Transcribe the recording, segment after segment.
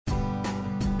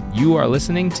You are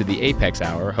listening to the Apex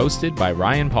Hour hosted by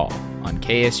Ryan Paul on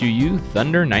KSUU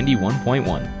Thunder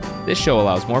 91.1. This show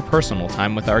allows more personal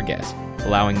time with our guests,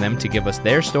 allowing them to give us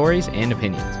their stories and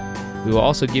opinions. We will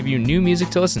also give you new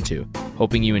music to listen to,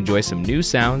 hoping you enjoy some new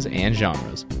sounds and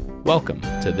genres. Welcome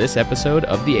to this episode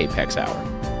of the Apex Hour.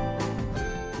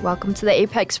 Welcome to the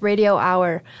Apex Radio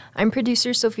Hour. I'm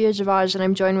producer Sophia Javage, and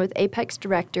I'm joined with Apex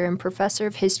Director and Professor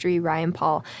of History Ryan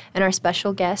Paul and our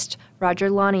special guest, Roger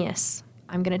Launius.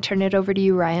 I'm going to turn it over to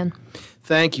you, Ryan.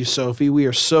 Thank you, Sophie. We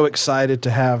are so excited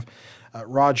to have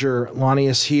Roger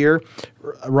Launius here.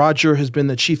 Roger has been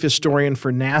the chief historian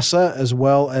for NASA as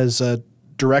well as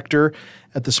director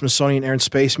at the Smithsonian Air and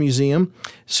Space Museum.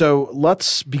 So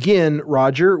let's begin,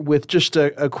 Roger, with just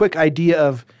a quick idea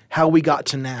of how we got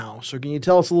to now. So can you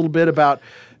tell us a little bit about,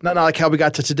 not like how we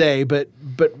got to today, but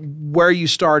where you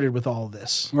started with all of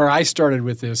this? Where I started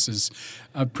with this is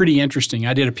pretty interesting.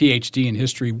 I did a PhD in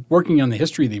history, working on the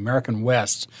history of the American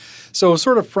West. So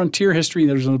sort of frontier history,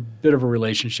 there's a bit of a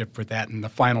relationship with that and the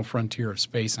final frontier of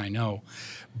space, I know.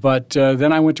 But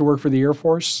then I went to work for the Air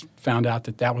Force, found out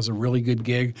that was a really good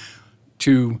gig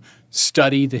to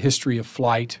study the history of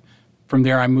flight. From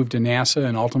there, I moved to NASA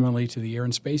and ultimately to the Air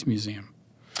and Space Museum.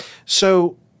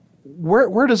 So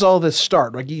where does all this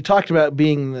start? Like you talked about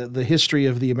being the history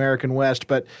of the American West,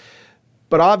 but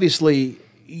obviously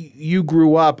you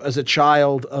grew up as a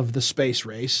child of the space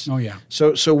race. Oh yeah.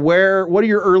 So what are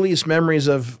your earliest memories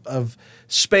of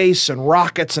space and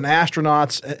rockets and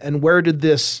astronauts, and where did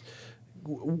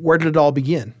it all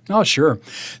begin? Oh, sure.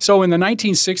 So in the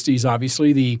 1960s,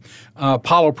 obviously, the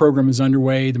Apollo program is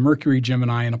underway, the Mercury,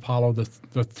 Gemini, and Apollo,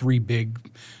 the three big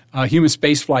human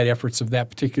spaceflight efforts of that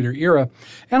particular era.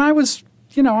 And I was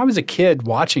a kid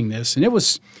watching this, and it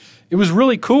was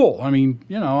really cool. I mean,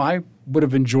 I would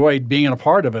have enjoyed being a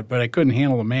part of it, but I couldn't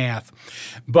handle the math.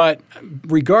 But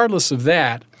regardless of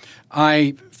that,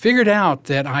 I figured out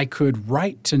that I could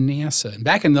write to NASA. And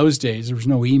back in those days, there was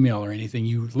no email or anything.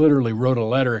 You literally wrote a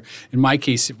letter. In my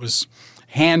case, it was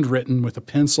handwritten with a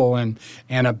pencil and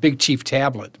a Big Chief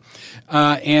tablet.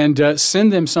 And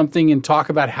send them something and talk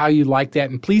about how you like that,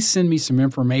 and please send me some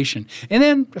information. And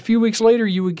then a few weeks later,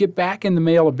 you would get back in the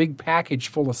mail a big package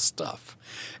full of stuff.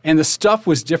 And the stuff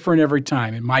was different every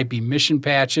time. It might be mission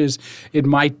patches. It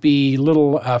might be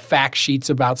little fact sheets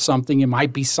about something. It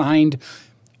might be signed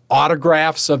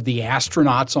autographs of the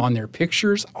astronauts on their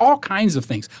pictures, all kinds of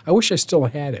things. I wish I still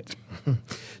had it.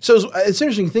 So it's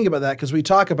interesting to think about that because we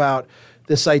talk about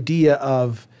this idea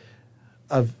of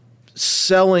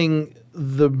selling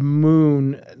the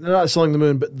moon, not selling the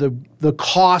moon, but the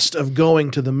cost of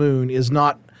going to the moon is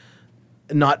not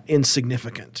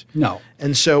insignificant. No.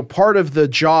 And so part of the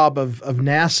job of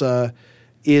NASA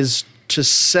is to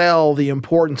sell the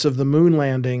importance of the moon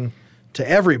landing to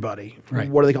everybody. Right.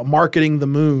 What do they call marketing the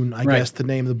moon, I Right. guess, the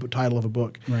name of the title of a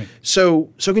book. Right. So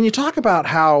can you talk about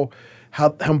how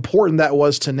important that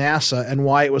was to NASA and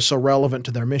why it was so relevant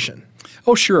to their mission?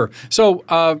 Oh, sure. So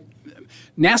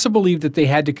NASA believed that they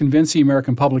had to convince the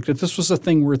American public that this was a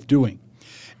thing worth doing.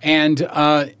 And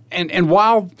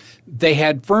while they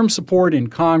had firm support in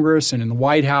Congress and in the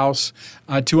White House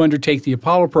to undertake the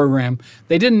Apollo program,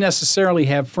 they didn't necessarily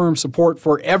have firm support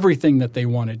for everything that they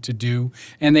wanted to do,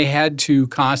 and they had to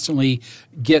constantly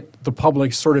get the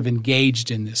public sort of engaged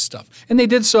in this stuff. And they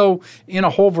did so in a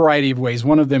whole variety of ways.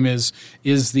 One of them is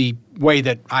the way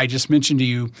that I just mentioned to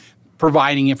you,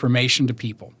 providing information to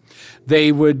people.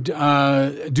 They would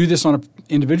do this on an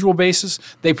individual basis.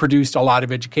 They produced a lot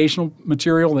of educational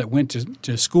material that went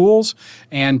to schools,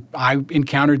 and I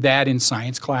encountered that in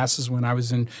science classes when I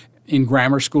was in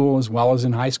grammar school as well as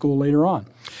in high school later on.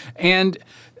 And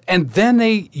then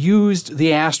they used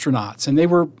the astronauts, and they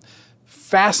were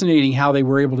fascinating how they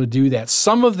were able to do that.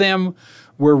 Some of them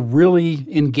were really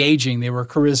engaging. They were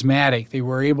charismatic. They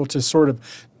were able to sort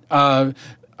of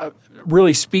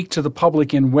really speak to the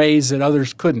public in ways that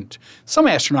others couldn't. Some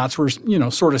astronauts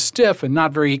were, sort of stiff and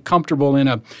not very comfortable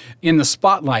in the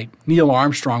spotlight. Neil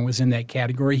Armstrong was in that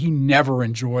category. He never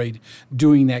enjoyed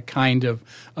doing that kind of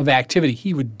activity.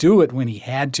 He would do it when he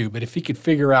had to, but if he could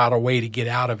figure out a way to get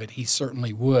out of it, he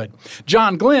certainly would.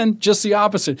 John Glenn, just the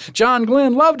opposite. John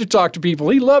Glenn loved to talk to people.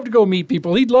 He loved to go meet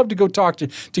people. He'd love to go talk to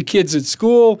kids at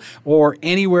school or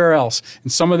anywhere else.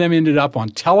 And some of them ended up on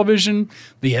television.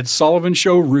 The Ed Sullivan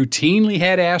Show routinely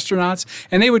had astronauts,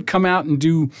 and they would come out and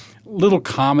do little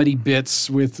comedy bits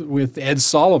with Ed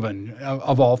Sullivan,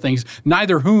 of all things,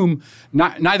 neither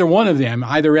one of them,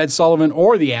 either Ed Sullivan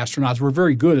or the astronauts, were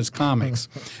very good as comics.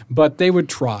 But they would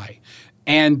try.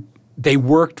 And they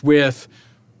worked with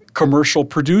commercial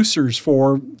producers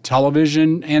for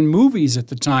television and movies at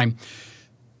the time.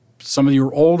 some of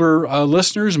your older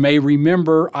listeners may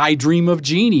remember I Dream of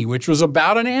Jeannie, which was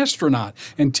about an astronaut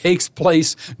and takes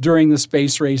place during the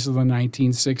space race of the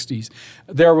 1960s.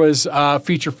 There was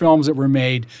feature films that were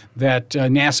made that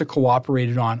NASA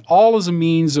cooperated on, all as a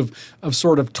means of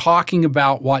sort of talking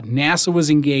about what NASA was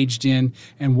engaged in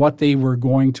and what they were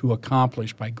going to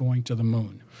accomplish by going to the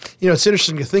moon. It's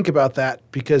interesting to think about that,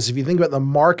 because if you think about the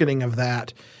marketing of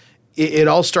that, it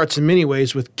all starts in many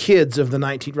ways with kids of the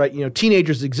right?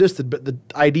 Teenagers existed, but the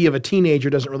idea of a teenager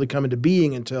doesn't really come into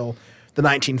being until the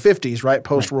 1950s, right?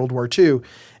 Post World War II.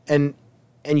 And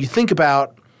you think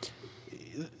about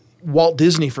Walt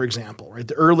Disney, for example,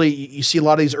 right? You see a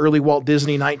lot of these early Walt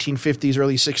Disney 1950s,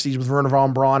 early 60s with Werner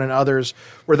von Braun and others,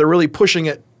 where they're really pushing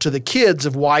it to the kids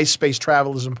of why space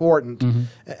travel is important,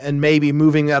 and maybe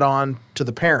moving that on to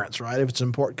the parents, right? If it's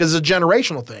important, because it's a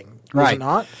generational thing. Is it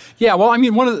not? Yeah, well, I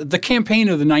mean, one of the campaign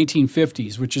of the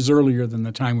 1950s, which is earlier than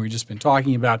the time we've just been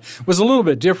talking about, was a little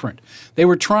bit different. They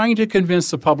were trying to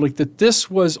convince the public that this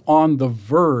was on the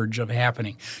verge of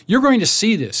happening. You're going to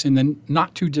see this in the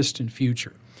not-too-distant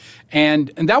future. And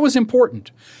that was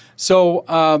important. So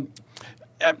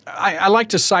I like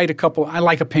to cite a couple – I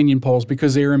like opinion polls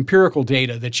because they are empirical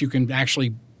data that you can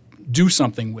actually do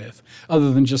something with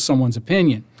other than just someone's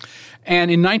opinion. And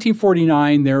in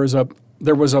 1949, there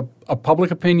was a public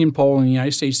opinion poll in the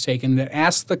United States taken that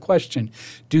asked the question,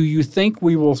 do you think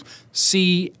we will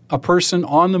see a person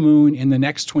on the moon in the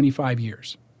next 25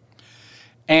 years?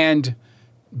 And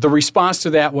the response to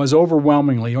that was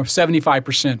overwhelmingly, or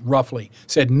 75% roughly,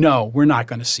 said, no, we're not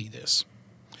going to see this.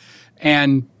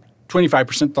 And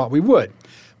 25% thought we would.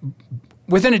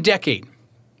 Within a decade,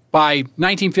 by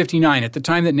 1959, at the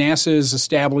time that NASA is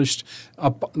established,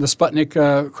 the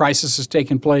Sputnik crisis has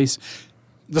taken place,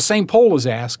 the same poll is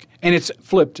asked, and it's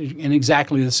flipped in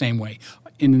exactly the same way.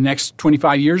 In the next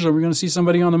 25 years, are we going to see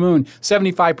somebody on the moon?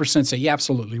 75% say, yeah,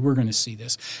 absolutely, we're going to see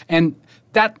this. And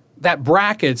that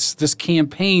brackets this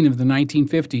campaign of the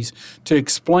 1950s to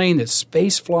explain that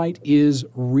spaceflight is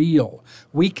real.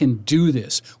 We can do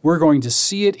this. We're going to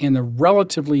see it in a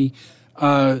relatively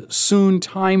soon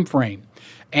time frame.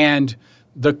 And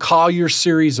the Collier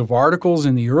series of articles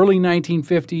in the early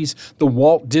 1950s, the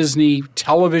Walt Disney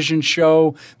television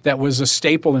show that was a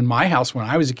staple in my house when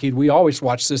I was a kid. We always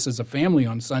watched this as a family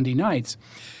on Sunday nights.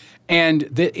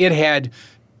 And it had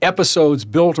episodes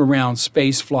built around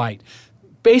space flight,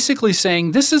 basically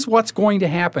saying this is what's going to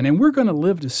happen, and we're going to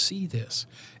live to see this.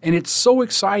 And it's so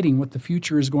exciting what the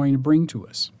future is going to bring to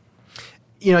us.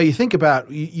 You think about,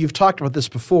 you've talked about this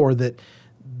before,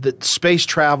 that space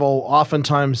travel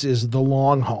oftentimes is the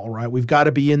long haul, right? We've got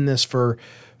to be in this for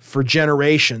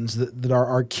generations, that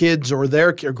our kids or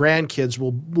their grandkids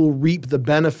will reap the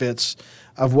benefits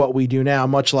of what we do now,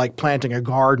 much like planting a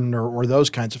garden or those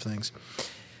kinds of things.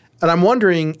 And I'm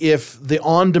wondering if the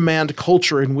on-demand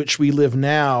culture in which we live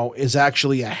now is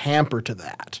actually a hamper to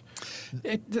that.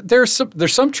 There's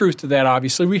some truth to that,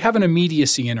 obviously. We have an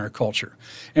immediacy in our culture,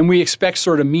 and we expect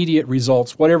sort of immediate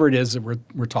results, whatever it is that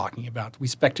we're talking about. We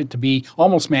expect it to be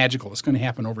almost magical. It's going to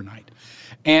happen overnight.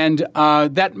 And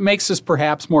that makes us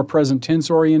perhaps more present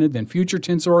tense-oriented than future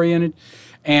tense-oriented,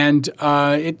 and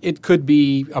it could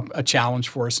be a challenge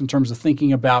for us in terms of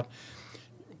thinking about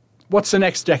what's the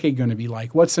next decade going to be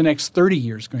like? What's the next 30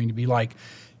 years going to be like?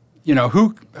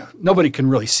 Nobody can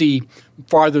really see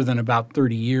farther than about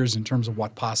 30 years in terms of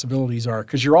what possibilities are,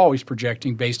 because you're always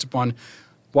projecting based upon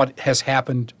what has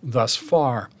happened thus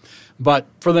far. But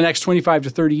for the next 25 to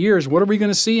 30 years, what are we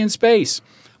going to see in space?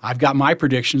 I've got my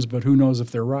predictions, but who knows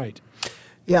if they're right.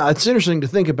 Yeah, it's interesting to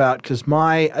think about, because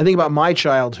I think about my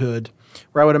childhood,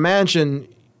 where I would imagine,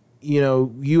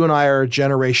 you and I are a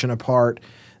generation apart,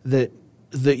 that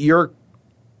your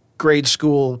grade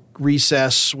school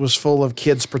recess was full of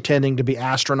kids pretending to be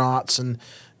astronauts and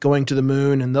going to the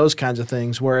moon and those kinds of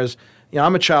things. Whereas,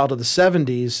 I'm a child of the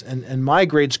 70s, and my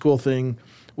grade school thing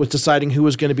was deciding who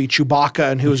was going to be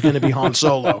Chewbacca and who was going to be Han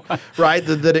Solo, right?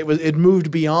 That it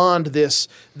moved beyond this.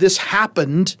 This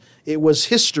happened. It was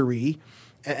history.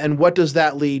 And what does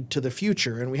that lead to the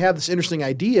future? And we have this interesting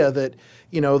idea that,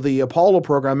 the Apollo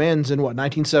program ends in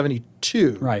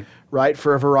 1972, right?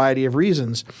 For a variety of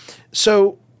reasons.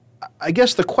 So I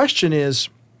guess the question is,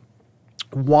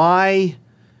 why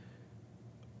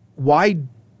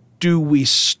do we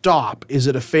stop? Is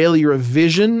it a failure of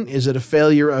vision? Is it a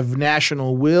failure of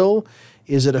national will?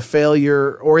 Is it a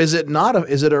failure, or is it not?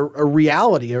 Is it a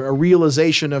reality, a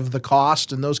realization of the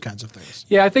cost and those kinds of things?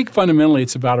 Yeah, I think fundamentally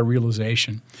it's about a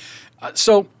realization.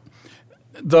 So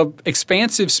the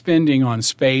expansive spending on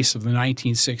space of the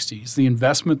 1960s, the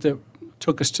investment that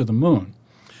took us to the moon,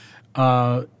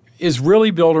 is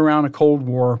really built around a Cold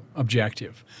War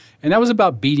objective. And that was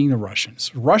about beating the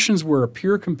Russians. Russians were a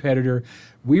pure competitor.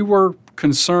 We were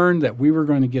concerned that we were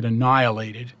going to get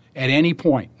annihilated at any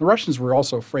point. The Russians were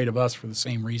also afraid of us for the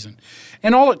same reason.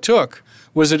 And all it took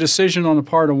was a decision on the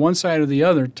part of one side or the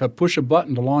other to push a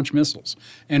button to launch missiles.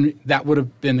 And that would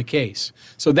have been the case.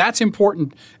 So that's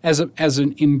important as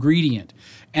an ingredient.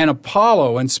 And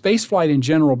Apollo and spaceflight in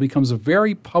general becomes a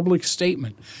very public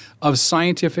statement of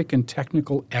scientific and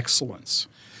technical excellence,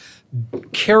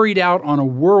 carried out on a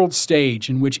world stage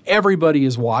in which everybody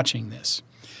is watching this.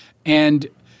 And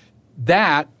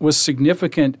that was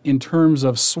significant in terms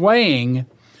of swaying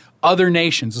other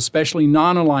nations, especially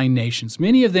non-aligned nations.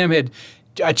 Many of them had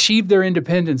achieved their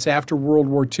independence after World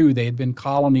War II. They had been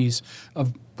colonies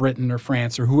of Britain or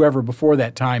France or whoever before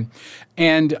that time.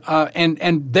 And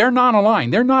they're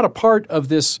non-aligned. They're not a part of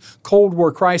this Cold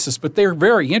War crisis, but they're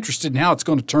very interested in how it's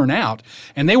going to turn out.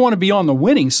 And they want to be on the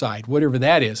winning side, whatever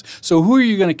that is. So who are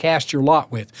you going to cast your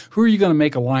lot with? Who are you going to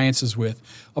make alliances with?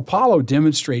 Apollo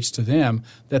demonstrates to them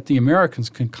that the Americans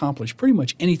can accomplish pretty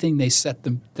much anything they set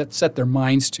their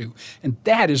minds to. And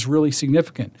that is really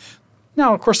significant.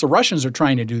 Now, of course, the Russians are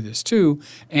trying to do this too,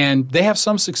 and they have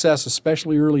some success,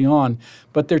 especially early on,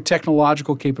 but their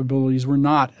technological capabilities were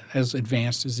not as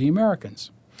advanced as the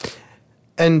Americans.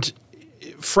 And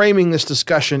framing this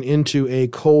discussion into a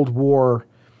Cold War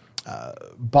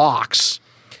box,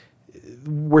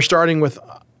 we're starting with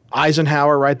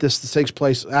Eisenhower, right? This takes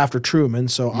place after Truman,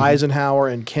 so Eisenhower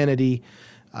and Kennedy,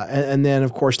 and then,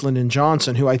 of course, Lyndon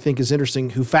Johnson, who I think is interesting,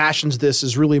 who fashions this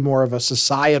as really more of a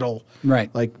societal,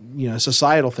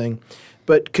 societal thing.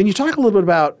 But can you talk a little bit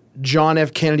about John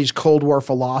F. Kennedy's Cold War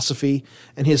philosophy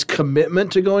and his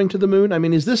commitment to going to the moon? I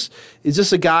mean, is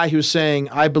this a guy who's saying,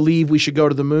 I believe we should go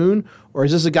to the moon? Or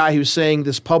is this a guy who's saying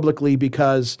this publicly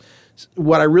because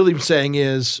what I really am saying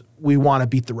is we want to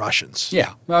beat the Russians?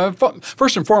 Yeah.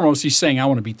 First and foremost, he's saying, I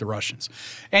want to beat the Russians.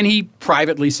 And he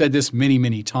privately said this many,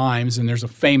 many times. And there's a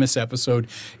famous episode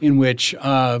in which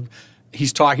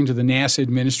he's talking to the NASA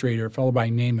administrator, a fellow by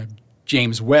the name of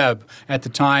James Webb at the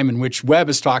time, in which Webb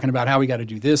is talking about how we got to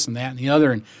do this and that and the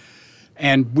other.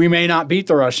 And we may not beat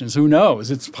the Russians. Who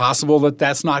knows? It's possible that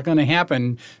that's not going to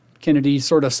happen. Kennedy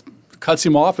sort of cuts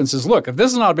him off and says, look, if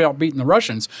this is not about beating the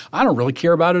Russians, I don't really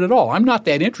care about it at all. I'm not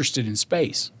that interested in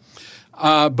space.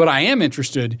 But I am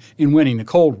interested in winning the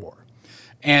Cold War.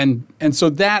 And so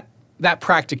that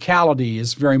practicality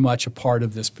is very much a part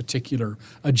of this particular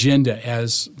agenda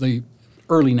as the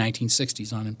early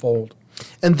 1960s unfold.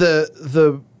 And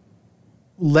the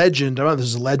legend, I don't know if this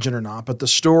is a legend or not, but the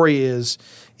story is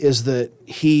that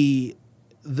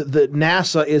that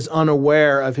NASA is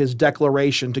unaware of his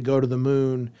declaration to go to the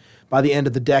moon by the end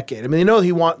of the decade. I mean, they know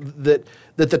that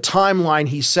the timeline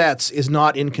he sets is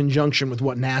not in conjunction with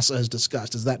what NASA has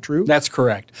discussed. Is that true? That's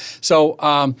correct. So,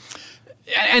 and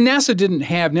NASA didn't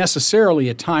have necessarily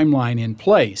a timeline in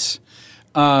place.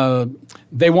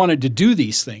 They wanted to do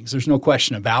these things. There's no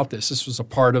question about this. This was a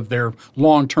part of their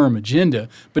long-term agenda.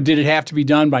 But did it have to be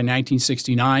done by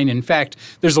 1969? In fact,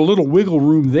 there's a little wiggle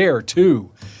room there,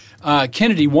 too.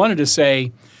 Kennedy wanted to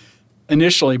say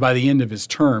initially by the end of his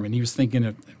term, and he was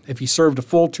thinking if he served a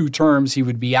full 2 terms, he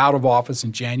would be out of office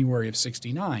in January of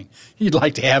 69. He'd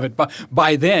like to have it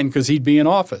by then because he'd be in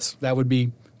office. That would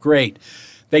be great.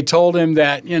 They told him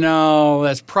that,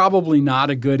 that's probably not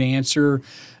a good answer,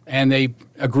 and they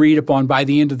agreed upon by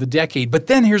the end of the decade. But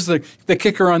then here's the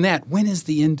kicker on that. When is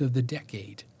the end of the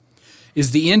decade?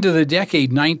 Is the end of the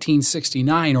decade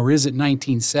 1969 or is it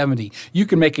 1970? You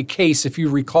can make a case if you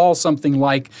recall something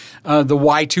like the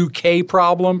Y2K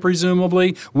problem,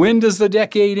 presumably. When does the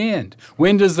decade end?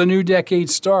 When does the new decade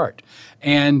start?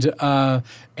 And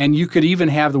you could even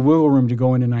have the wiggle room to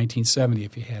go into 1970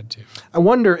 if you had to. I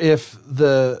wonder if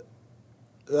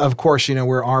of course,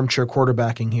 we're armchair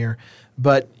quarterbacking here,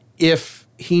 but if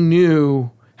he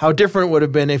knew how different it would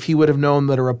have been if he would have known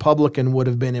that a Republican would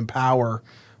have been in power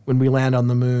when we land on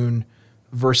the moon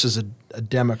versus a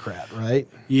Democrat, right?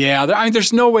 Yeah,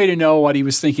 there's no way to know what he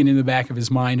was thinking in the back of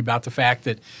his mind about the fact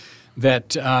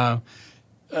that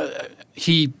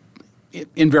he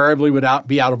invariably would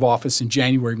be out of office in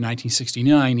January of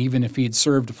 1969, even if he had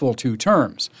served a full 2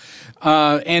 terms.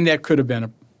 And that could have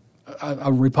been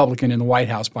a Republican in the White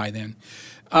House by then.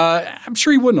 I'm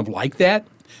sure he wouldn't have liked that.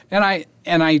 And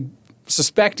I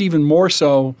suspect even more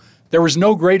so, there was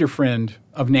no greater friend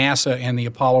of NASA and the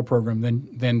Apollo program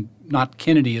than not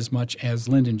Kennedy as much as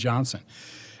Lyndon Johnson.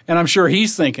 And I'm sure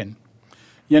he's thinking,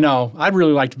 I'd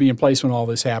really like to be in place when all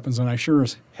this happens, and I sure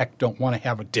as heck don't want to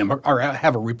have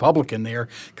have a Republican there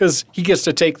because he gets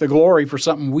to take the glory for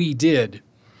something we did.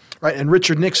 Right, and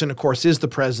Richard Nixon, of course, is the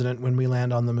president when we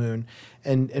land on the moon.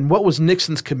 And what was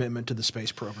Nixon's commitment to the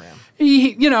space program?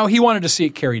 He wanted to see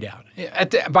it carried out.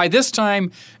 By this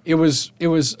time, it was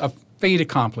a fait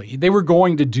accompli. They were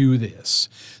going to do this,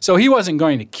 so he wasn't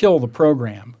going to kill the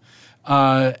program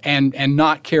and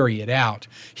not carry it out.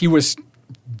 He was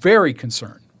very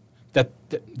concerned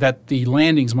that the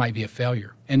landings might be a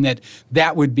failure, and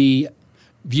that would be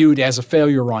viewed as a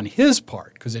failure on his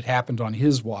part because it happened on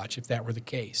his watch if that were the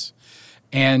case.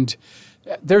 And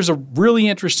there's a really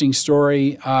interesting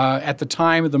story. At the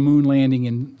time of the moon landing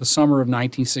in the summer of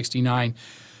 1969,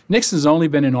 Nixon's only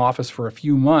been in office for a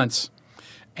few months,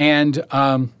 and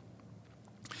Frank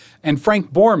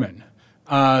Borman,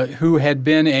 who had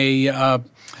been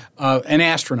an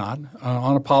astronaut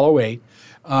on Apollo 8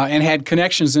 and had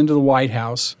connections into the White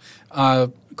House,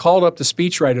 called up the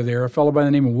speechwriter there, a fellow by the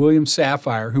name of William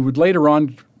Safire, who would later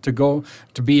on to go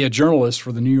to be a journalist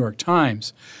for the New York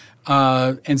Times,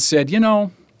 and said,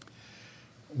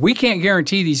 we can't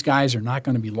guarantee these guys are not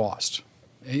going to be lost.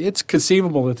 It's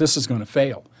conceivable that this is going to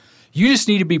fail. You just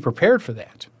need to be prepared for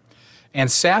that. And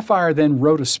Safire then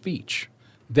wrote a speech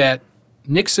that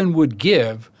Nixon would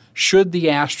give should the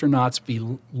astronauts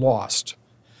be lost.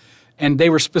 And they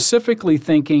were specifically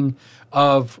thinking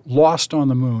of lost on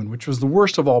the moon, which was the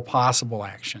worst of all possible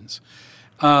actions.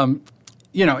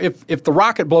 If the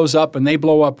rocket blows up and they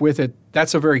blow up with it,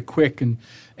 that's a very quick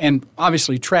and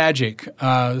obviously tragic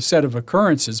set of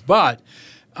occurrences. But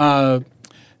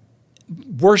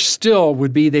worse still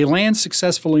would be they land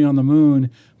successfully on the moon,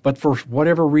 but for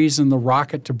whatever reason, the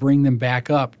rocket to bring them back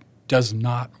up does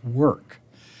not work.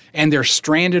 And they're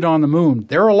stranded on the moon.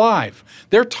 They're alive.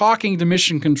 They're talking to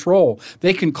mission control.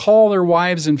 They can call their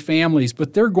wives and families,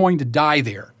 but they're going to die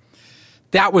there.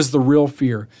 That was the real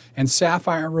fear. And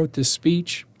Safire wrote this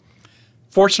speech.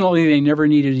 Fortunately, they never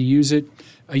needed to use it.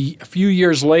 A few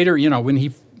years later, when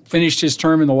he finished his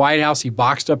term in the White House, he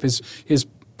boxed up his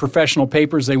professional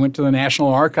papers. They went to the National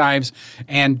Archives.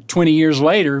 And 20 years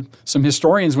later, some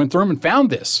historians went through them and found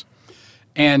this.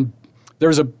 And there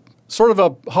was a sort of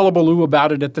a hullabaloo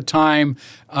about it at the time.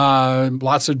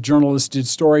 Lots of journalists did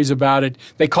stories about it.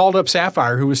 They called up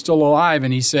Safire, who was still alive,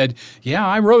 and he said, yeah,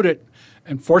 I wrote it.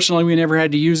 And fortunately, we never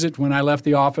had to use it. When I left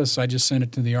the office, I just sent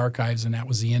it to the archives, and that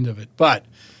was the end of it. But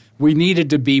we needed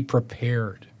to be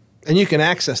prepared. And you can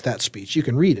access that speech. You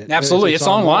can read it. Absolutely. It's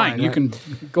online. Right? You can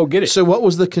go get it. So what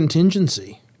was the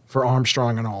contingency for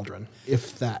Armstrong and Aldrin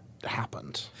if that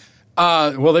happened?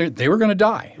 Well, they were going to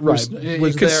die. Right.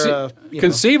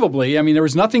 Conceivably, I mean, there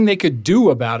was nothing they could do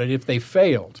about it if they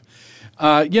failed.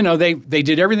 They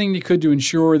did everything they could to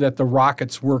ensure that the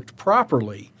rockets worked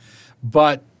properly.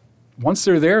 But once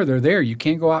they're there. You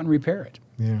can't go out and repair it.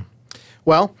 Yeah.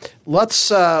 Well,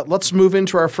 let's move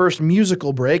into our first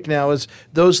musical break. Now, as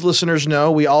those listeners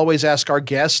know, we always ask our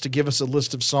guests to give us a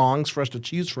list of songs for us to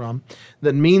choose from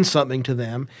that mean something to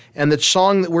them. And the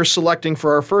song that we're selecting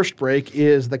for our first break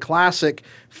is the classic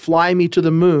Fly Me to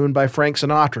the Moon by Frank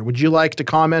Sinatra. Would you like to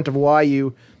comment of why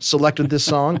you selected this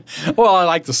song? Well, I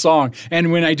like the song.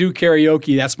 And when I do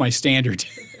karaoke, that's my standard.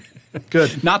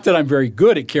 Good. Not that I'm very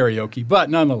good at karaoke, but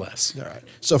nonetheless. All right.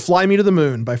 So Fly Me to the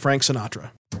Moon by Frank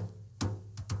Sinatra.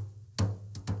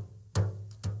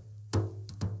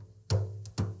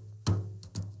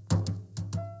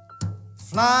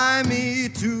 Fly me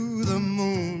to the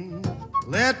moon,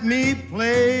 let me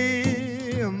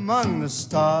play among the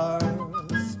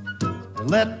stars.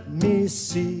 Let me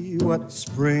see what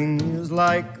spring is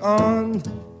like on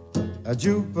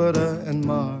Jupiter and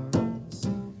Mars.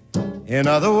 In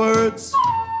other words,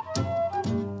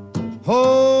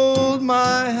 hold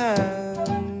my hand.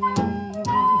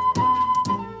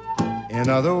 In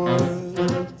other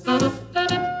words,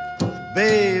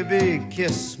 baby,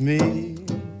 kiss me.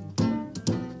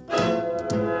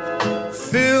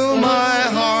 Fill my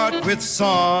heart with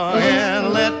song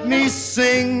and let me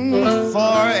sing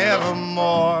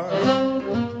forevermore.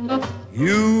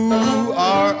 You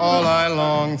are all I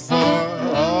long for,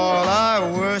 all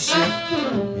I worship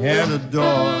and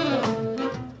adore.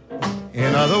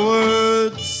 In other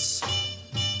words,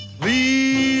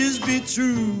 please be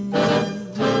true.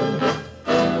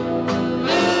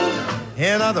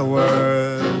 In other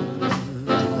words,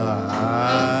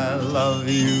 I love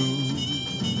you.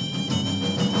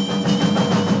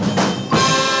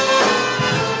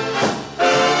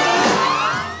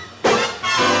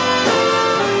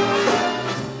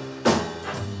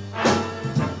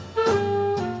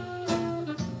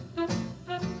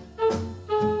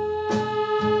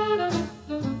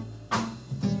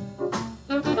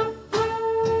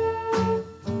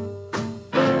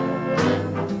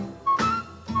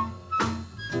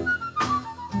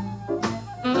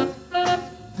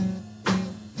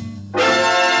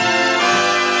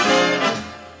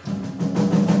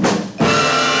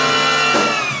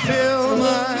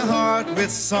 with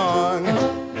song.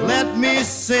 Let me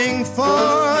sing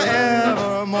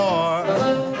forevermore.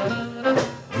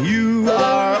 You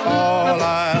are all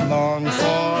I long for,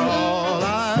 all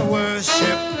I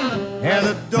worship and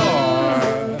adore.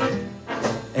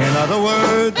 In other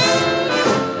words,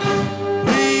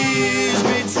 please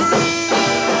be true.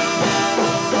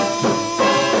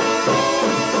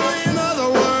 In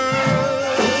other words,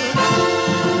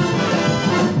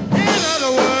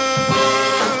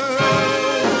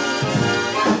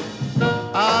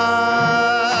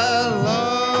 I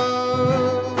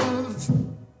love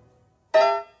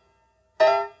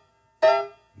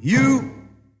you.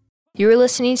 You were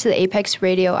listening to the Apex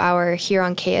Radio Hour here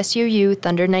on KSUU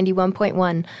Thunder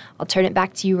 91.1. I'll turn it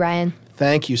back to you, Ryan.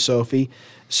 Thank you, Sophie.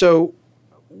 So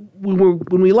when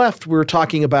we left, we were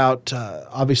talking about,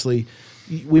 obviously,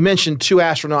 we mentioned two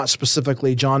astronauts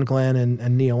specifically, John Glenn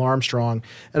and Neil Armstrong.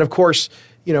 And, of course,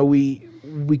 you know, we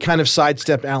kind of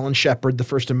sidestepped Alan Shepard, the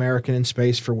first American in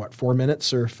space, for, 4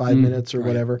 minutes or 5 minutes or right.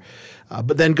 whatever.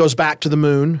 But then goes back to the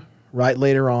moon, right,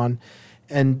 later on.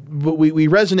 But we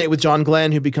resonate with John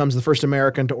Glenn, who becomes the first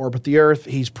American to orbit the Earth.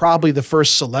 He's probably the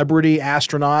first celebrity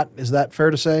astronaut. Is that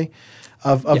fair to say?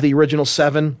 Of the original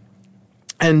seven.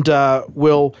 And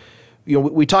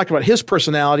we talked about his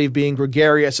personality of being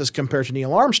gregarious as compared to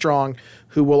Neil Armstrong,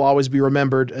 who will always be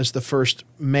remembered as the first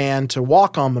man to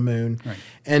walk on the moon. Right.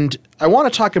 And I want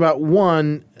to talk about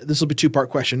one. This will be a two-part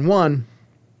question. One,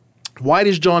 why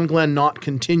does John Glenn not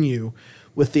continue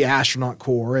with the astronaut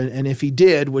corps? And if he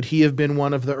did, would he have been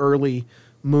one of the early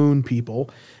moon people?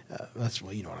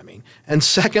 You know what I mean. And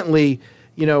secondly,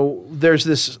 there's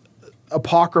this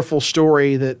apocryphal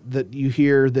story that you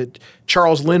hear that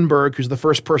Charles Lindbergh, who's the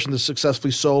first person to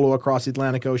successfully solo across the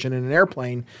Atlantic Ocean in an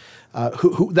airplane,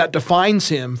 who that defines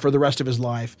him for the rest of his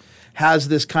life, has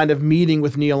this kind of meeting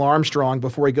with Neil Armstrong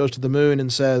before he goes to the moon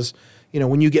and says,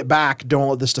 when you get back, don't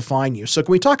let this define you. So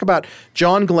can we talk about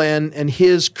John Glenn and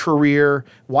his career,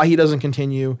 why he doesn't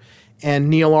continue, and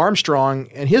Neil Armstrong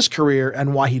and his career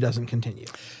and why he doesn't continue?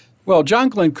 Well, John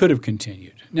Glenn could have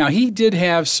continued. Now, he did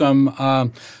have some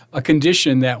a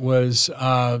condition that was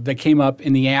that came up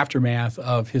in the aftermath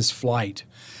of his flight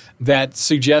that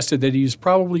suggested that he was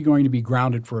probably going to be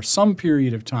grounded for some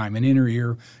period of time, an inner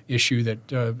ear issue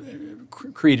that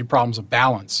created problems of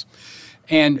balance.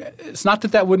 And it's not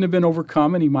that wouldn't have been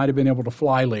overcome and he might have been able to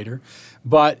fly later,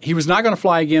 but he was not going to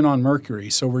fly again on Mercury.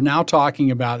 So we're now talking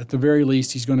about, at the very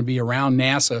least, he's going to be around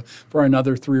NASA for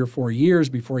another 3 or 4 years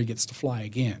before he gets to fly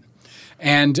again.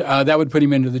 And that would put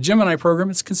him into the Gemini program.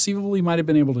 It's conceivable he might have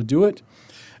been able to do it.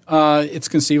 It's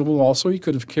conceivable also he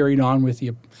could have carried on with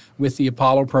the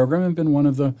Apollo program and been one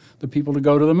of the people to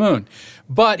go to the moon.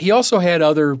 But he also had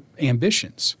other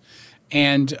ambitions.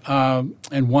 And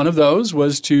one of those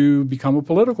was to become a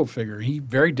political figure. He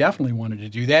very definitely wanted to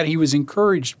do that. He was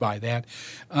encouraged by that,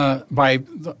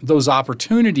 those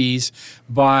opportunities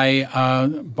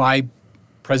by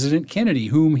President Kennedy,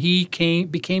 whom he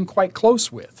became quite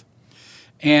close with.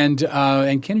 And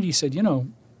Kennedy said,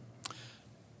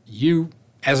 you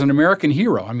as an American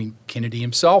hero, I mean, Kennedy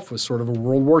himself was sort of a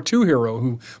World War II hero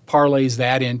who parlays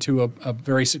that into a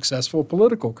very successful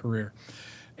political career.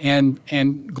 And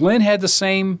Glenn had the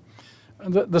same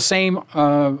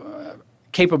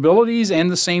capabilities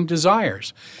and the same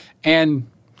desires, and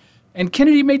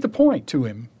Kennedy made the point to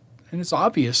him, and it's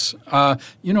obvious.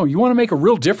 You want to make a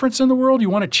real difference in the world. You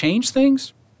want to change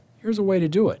things. Here's a way to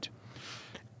do it.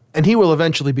 And he will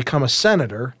eventually become a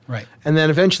senator, right? And then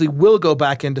eventually will go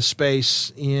back into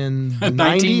space in the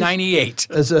 1998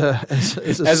 as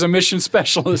a mission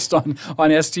specialist on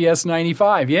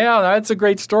STS-95. Yeah, that's a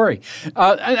great story.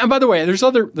 And by the way,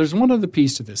 there's one other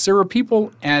piece to this. There were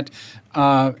people at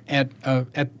the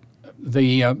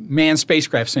Manned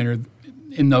Spacecraft Center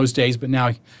in those days, but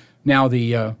now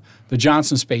the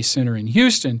Johnson Space Center in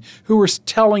Houston, who were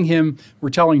telling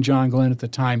John Glenn at the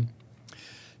time,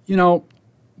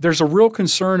 there's a real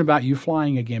concern about you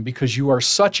flying again because you are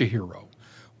such a hero.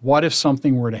 What if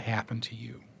something were to happen to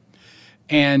you?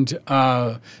 And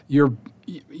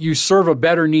you serve a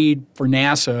better need for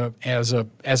NASA as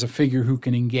a figure who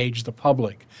can engage the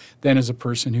public than as a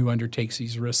person who undertakes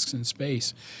these risks in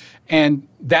space. And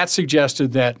that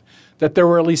suggested that there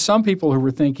were at least some people who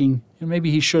were thinking maybe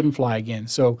he shouldn't fly again.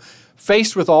 So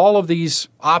faced with all of these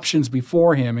options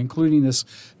before him, including this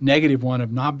negative one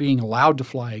of not being allowed to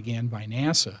fly again by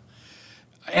NASA,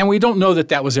 and we don't know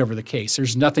that was ever the case.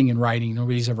 There's nothing in writing.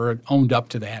 Nobody's ever owned up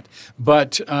to that.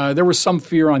 But there was some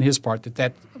fear on his part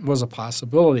that was a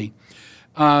possibility.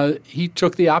 He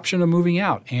took the option of moving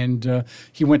out, and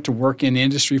he went to work in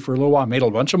industry for a little while, made a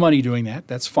bunch of money doing that.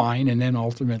 That's fine, and then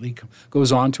ultimately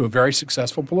goes on to a very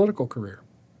successful political career.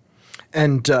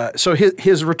 And so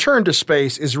his return to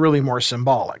space is really more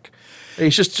symbolic.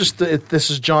 It's this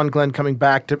is John Glenn coming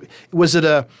back to. Was it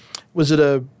a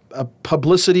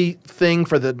publicity thing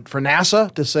for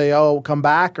NASA to say, "Oh, come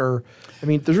back"? Or, I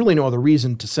mean, there's really no other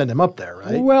reason to send him up there,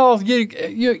 right? Well, you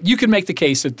can make the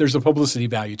case that there's a publicity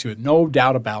value to it, no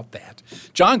doubt about that.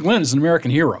 John Glenn is an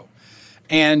American hero,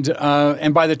 and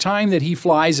by the time that he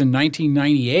flies in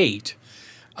 1998.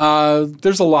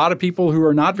 There's a lot of people who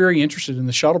are not very interested in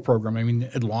the shuttle program. I mean,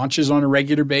 it launches on a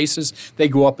regular basis. They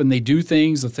go up and they do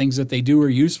things. The things that they do are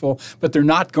useful, but they're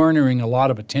not garnering a lot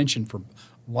of attention for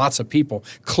lots of people.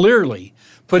 Clearly,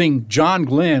 putting John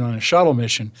Glenn on a shuttle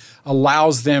mission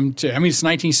allows them to – I mean, it's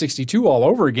 1962 all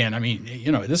over again. I mean,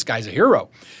 this guy's a hero.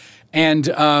 And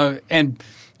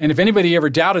if anybody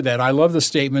ever doubted that, I love the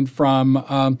statement from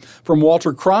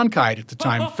Walter Cronkite at the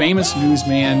time, famous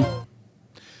newsman –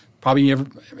 probably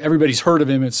everybody's heard of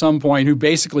him at some point, who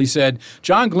basically said,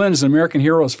 John Glenn is an American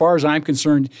hero. As far as I'm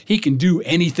concerned, he can do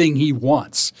anything he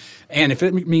wants. And if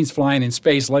it means flying in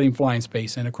space, let him fly in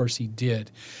space. And, of course, he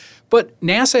did. But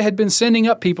NASA had been sending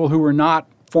up people who were not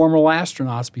formal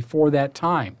astronauts before that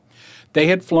time. They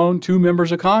had flown 2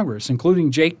 members of Congress,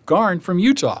 including Jake Garn from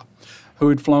Utah, who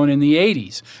had flown in the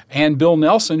 80s. And Bill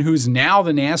Nelson, who's now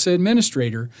the NASA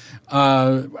administrator,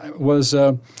 was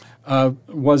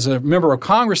a member of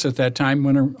Congress at that time,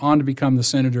 went on to become the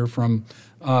senator from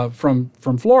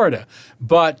Florida.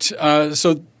 But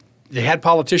so they had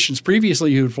politicians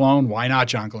previously who had flown. Why not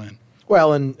John Glenn?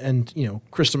 Well, and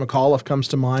Krista McAuliffe comes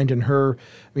to mind, and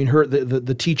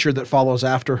the teacher that follows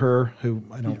after her, who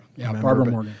I don't remember, Barbara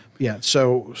Morgan. Yeah,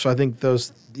 so I think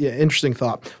those interesting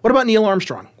thought. What about Neil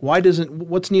Armstrong?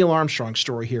 What's Neil Armstrong's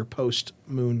story here post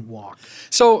moonwalk?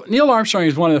 So Neil Armstrong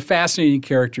is one of the fascinating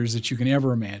characters that you can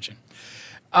ever imagine.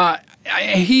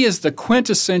 He is the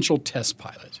quintessential test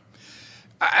pilot.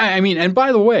 I mean, and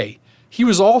by the way, he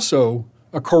was also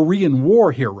a Korean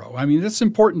War hero. I mean, that's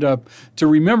important to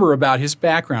remember about his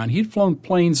background. He'd flown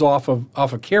planes off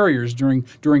of carriers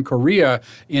during Korea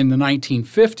in the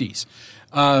 1950s.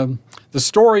 The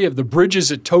story of the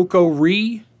bridges at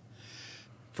Toko-ri,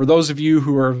 for those of you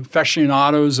who are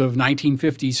aficionados of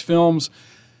 1950s films,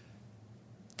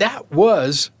 that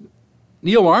was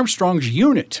Neil Armstrong's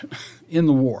unit in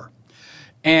the war.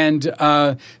 And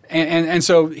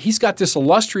so he's got this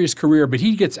illustrious career, but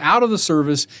he gets out of the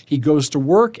service. He goes to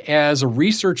work as a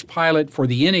research pilot for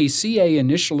the NACA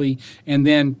initially, and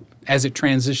then as it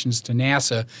transitions to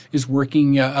NASA, is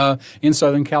working in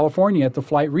Southern California at the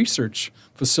Flight Research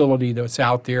Facility that's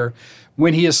out there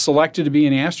when he is selected to be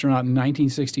an astronaut in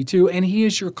 1962. And he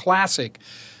is your classic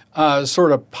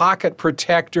sort of pocket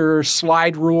protector,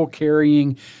 slide rule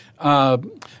carrying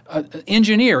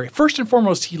engineer. First and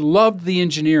foremost, he loved the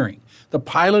engineering. The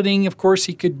piloting, of course,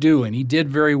 he could do, and he did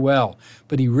very well,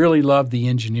 but he really loved the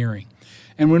engineering.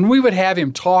 And when we would have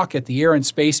him talk at the Air and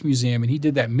Space Museum, and he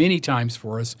did that many times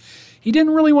for us, he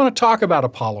didn't really want to talk about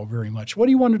Apollo very much. What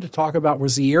he wanted to talk about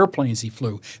was the airplanes he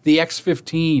flew, the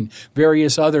X-15,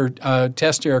 various other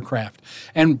test aircraft.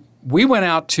 And we went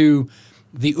out to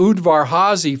the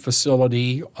Udvar-Hazy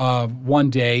facility one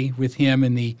day with him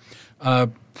in the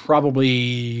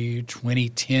probably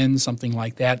 2010, something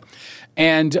like that.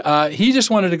 And he just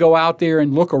wanted to go out there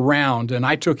and look around, and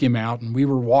I took him out, and we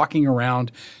were walking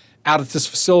around out at this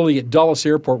facility at Dulles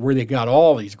Airport where they got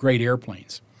all these great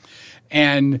airplanes.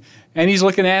 And he's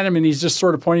looking at him, and he's just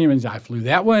sort of pointing him, and I flew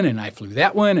that one, and I flew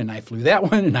that one, and I flew that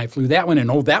one, and I flew that one, and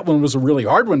oh, that one was a really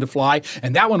hard one to fly,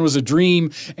 and that one was a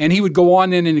dream. And he would go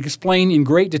on in and explain in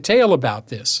great detail about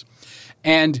this.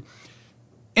 And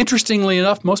interestingly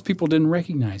enough, most people didn't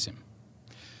recognize him.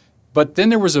 But then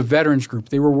there was a veterans group.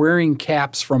 They were wearing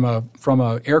caps from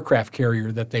a aircraft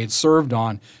carrier that they had served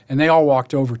on, and they all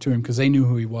walked over to him because they knew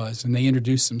who he was, and they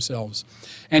introduced themselves.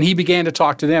 And he began to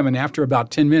talk to them, and after about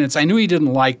 10 minutes, I knew he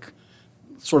didn't like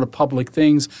sort of public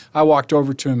things. I walked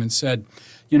over to him and said,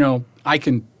 I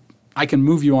can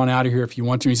move you on out of here if you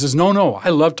want to. He says, no, I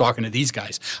love talking to these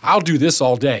guys. I'll do this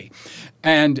all day.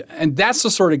 And that's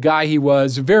the sort of guy he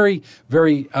was, very,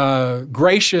 very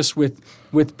gracious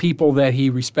with people that he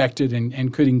respected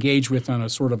and could engage with on a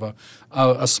sort of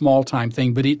a small-time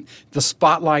thing. But the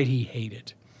spotlight he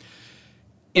hated.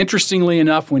 Interestingly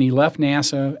enough, when he left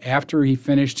NASA, after he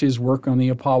finished his work on the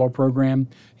Apollo program,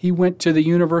 he went to the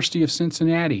University of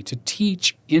Cincinnati to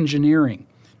teach engineering,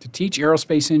 to teach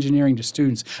aerospace engineering to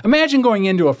students. Imagine going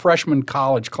into a freshman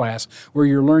college class where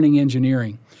you're learning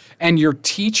engineering, and your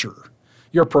teacher,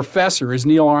 your professor, is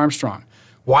Neil Armstrong.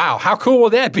 Wow, how cool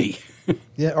would that be?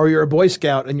 Yeah, or you're a Boy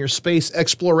Scout and your space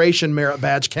exploration merit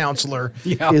badge counselor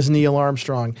is Neil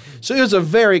Armstrong. So it was a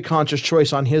very conscious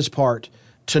choice on his part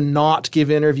to not give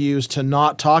interviews, to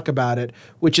not talk about it,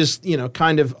 which is,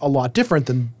 kind of a lot different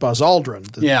than Buzz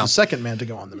Aldrin, the second man to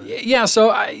go on the moon. Yeah,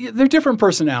 so they're different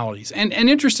personalities. And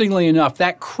interestingly enough,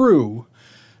 that crew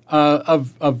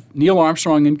of Neil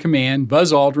Armstrong in command,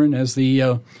 Buzz Aldrin as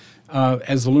the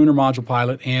lunar module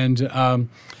pilot,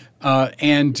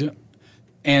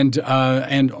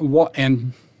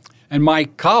 and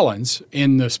Mike Collins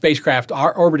in the spacecraft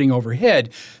orbiting overhead,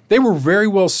 they were very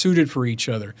well suited for each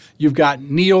other. You've got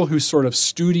Neil, who's sort of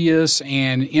studious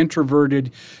and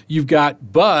introverted. You've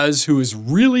got Buzz, who is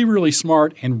really, really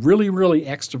smart and really, really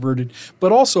extroverted,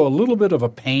 but also a little bit of a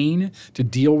pain to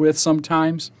deal with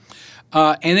sometimes.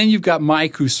 And then you've got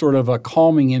Mike, who's sort of a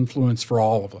calming influence for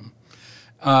all of them.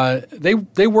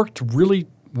 They worked really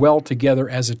well together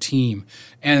as a team,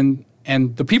 and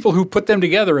the people who put them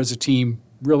together as a team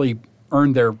really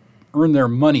earned their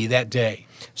money that day.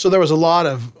 So there was a lot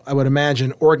of, I would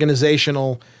imagine,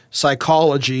 organizational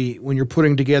psychology when you're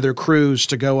putting together crews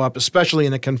to go up, especially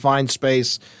in a confined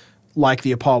space like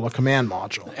the Apollo command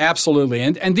module. Absolutely.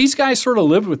 And these guys sort of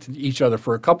lived with each other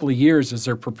for a couple of years as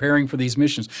they're preparing for these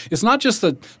missions. It's not just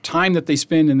the time that they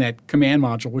spend in that command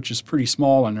module, which is pretty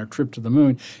small on their trip to the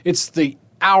moon. It's the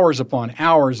hours upon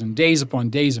hours and days upon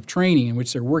days of training in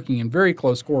which they're working in very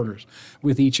close quarters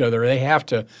with each other. They have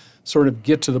to sort of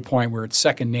get to the point where it's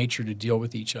second nature to deal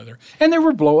with each other. And there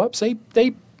were blow-ups.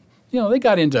 They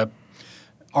got into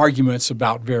arguments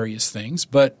about various things,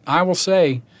 but I will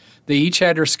say they each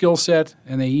had their skill set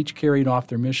and they each carried off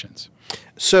their missions.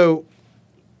 So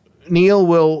Neil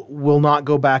will not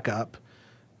go back up.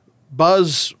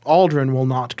 Buzz Aldrin will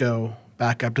not go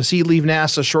back up. Does he leave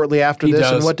NASA shortly after this?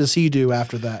 Does. And what does he do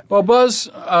after that? Well, Buzz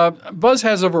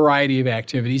has a variety of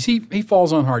activities. He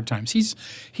falls on hard times.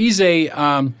 He's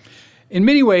a in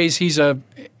many ways he's a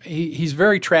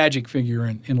very tragic figure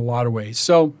in a lot of ways.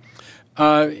 So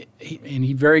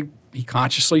he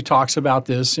consciously talks about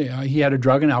this. He had a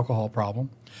drug and alcohol problem.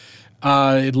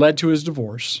 It led to his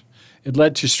divorce. It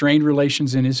led to strained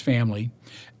relations in his family,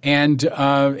 and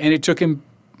it took him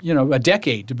a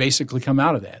decade to basically come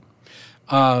out of that.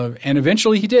 And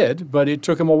eventually he did, but it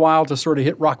took him a while to sort of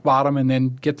hit rock bottom and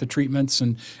then get the treatments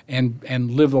and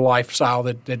live the lifestyle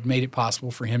that made it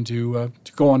possible for him to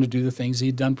go on to do the things he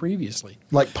had done previously.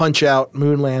 Like Punch-Out,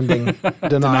 moon landing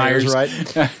deniers,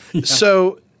 right? Yeah.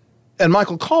 So, and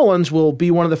Michael Collins will be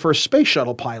one of the first space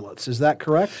shuttle pilots. Is that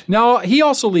correct? No, he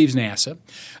also leaves NASA.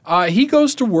 He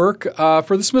goes to work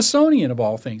for the Smithsonian, of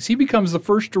all things. He becomes the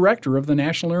first director of the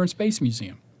National Air and Space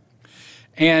Museum.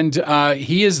 And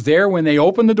he is there when they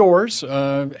open the doors,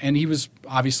 and he was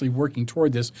obviously working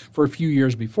toward this for a few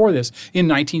years before this. In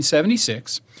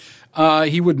 1976,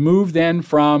 he would move then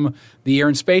from the Air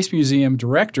and Space Museum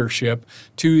directorship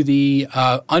to the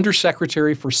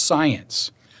Undersecretary for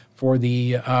Science for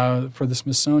the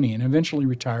Smithsonian, and eventually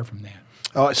retire from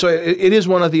that. So it is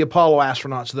one of the Apollo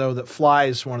astronauts, though, that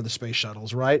flies one of the space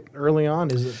shuttles, right? Early on,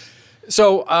 is it?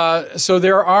 So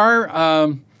there are.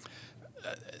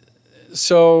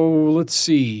 So let's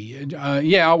see.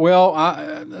 The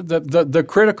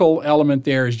critical element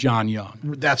there is John Young.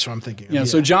 That's what I'm thinking. Yeah.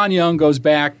 So John Young goes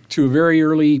back to a very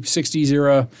early 60s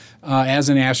era as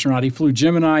an astronaut. He flew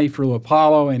Gemini, he flew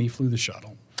Apollo, and he flew the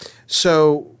shuttle.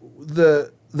 So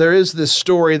there is this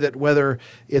story that whether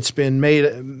it's been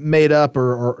made up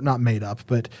or not made up,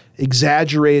 but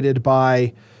exaggerated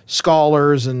by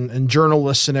scholars and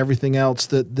journalists and everything else,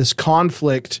 that this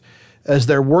conflict as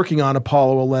they're working on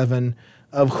Apollo 11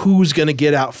 of who's going to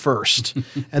get out first.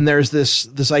 And there's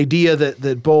this idea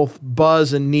that both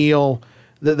Buzz and Neil,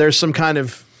 that there's some kind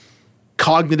of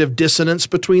cognitive dissonance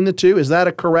between the two. Is that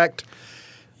a correct?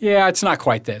 Yeah, it's not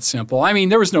quite that simple. I mean,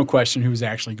 there was no question who was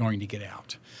actually going to get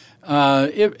out.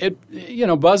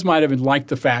 Buzz might have liked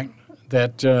the fact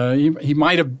that he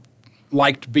might have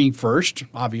liked being first,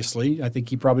 obviously. I think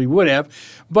he probably would have.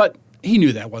 But he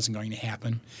knew that wasn't going to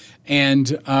happen. And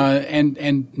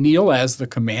Neil, as the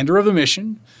commander of the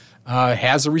mission,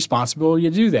 has the responsibility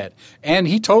to do that. And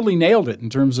he totally nailed it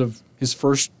in terms of his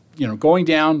first, going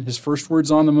down, his first words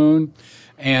on the moon.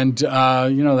 And,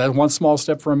 that one small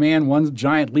step for a man, one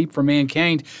giant leap for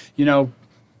mankind,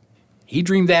 he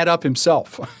dreamed that up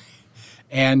himself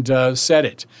and said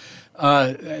it.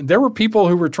 There were people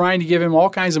who were trying to give him all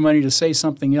kinds of money to say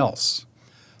something else,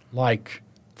 like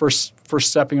first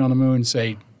stepping on the moon,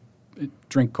 say,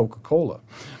 drink Coca-Cola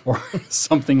or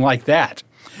something like that.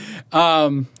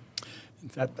 I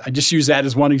just use that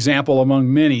as one example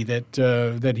among many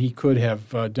that he could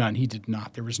have done. He did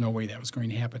not. There was no way that was going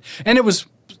to happen. And it was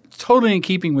totally in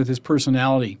keeping with his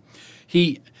personality.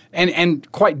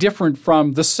 And quite different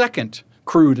from the second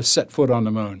crew to set foot on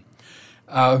the moon.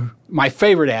 my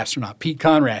favorite astronaut, Pete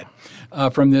Conrad,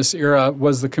 from this era,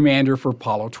 was the commander for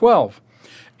Apollo 12.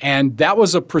 And that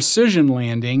was a precision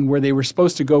landing where they were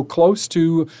supposed to go close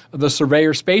to the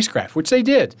Surveyor spacecraft, which they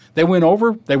did. They went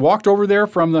over, they walked over there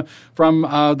from the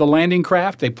landing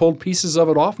craft, they pulled pieces of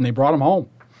it off, and they brought them home.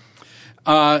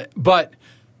 But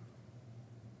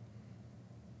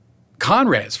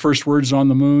Conrad's first words on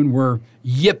the moon were,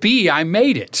 "Yippee, I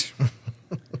made it."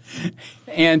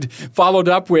 And followed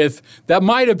up with, "That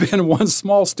might have been one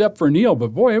small step for Neil,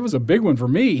 but boy, it was a big one for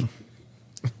me."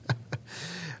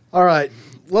 All right.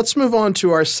 Let's move on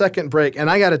to our second break. And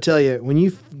I got to tell you, when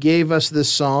you gave us this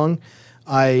song,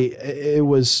 it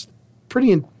was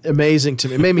pretty amazing to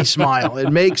me. It made me smile.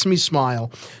 It makes me smile.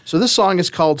 So this song is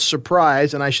called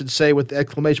Surprise, and I should say with the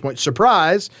exclamation point,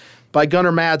 Surprise, by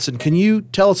Gunnar Madsen. Can you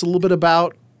tell us a little bit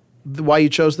about why you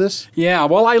chose this? Yeah,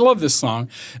 well, I love this song.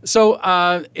 So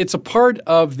it's a part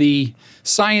of the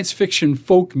science fiction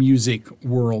folk music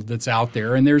world that's out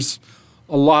there, and there's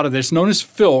a lot of this, known as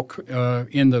filk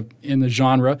in the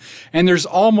genre, and there's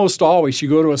almost always, you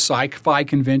go to a sci-fi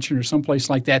convention or someplace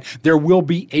like that, there will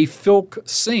be a filk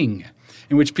sing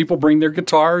in which people bring their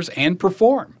guitars and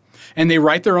perform. And they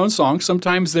write their own songs.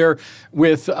 Sometimes they're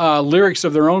with lyrics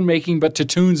of their own making, but to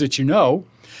tunes that you know.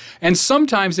 And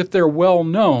sometimes, if they're well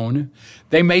known,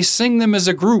 they may sing them as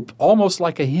a group, almost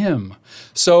like a hymn.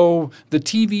 So the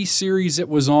TV series that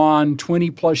was on 20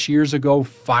 plus years ago,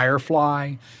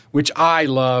 Firefly, which I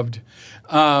loved,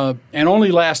 and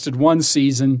only lasted one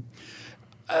season,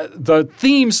 the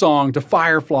theme song to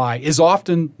Firefly is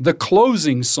often the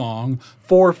closing song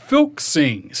for filk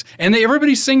sings. And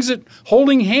everybody sings it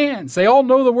holding hands. They all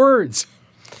know the words.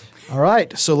 All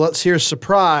right, so let's hear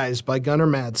Surprise by Gunnar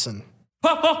Madsen.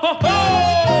 Ha ha ha ha!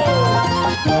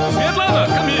 Svetlana,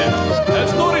 come here. I have a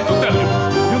story to tell you.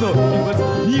 You know, it was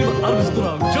Neil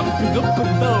Armstrong jumping up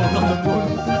and down on the moon.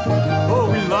 Oh,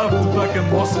 we laughed back in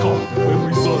Moscow when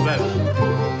we saw that.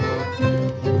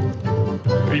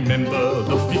 Remember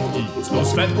the 50s,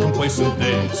 those fat complacent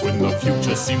days when the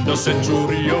future seemed a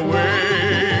century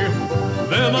away.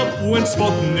 Then up went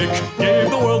Sputnik, gave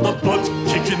the world a butt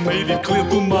kick and made it clear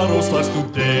tomorrow starts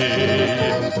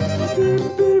today.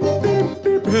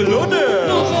 Hello there!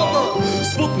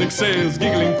 Sputnik sails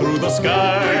giggling through the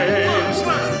skies.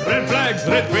 Red flags,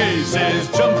 red faces,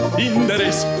 jump in the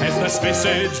race as the space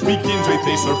age begins with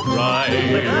a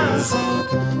surprise.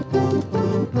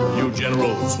 You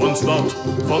generals once thought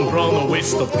von Braun a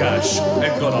waste of cash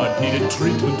and Goddard needed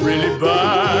treatment really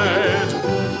bad.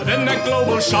 Then that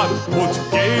global shot put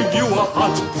gave you a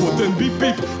hot foot and beep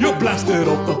beep, you blasted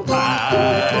off the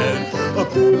pad.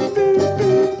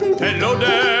 Hello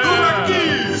there!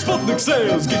 Sputnik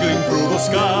sails giggling through the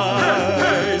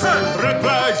skies. Red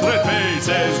flags, red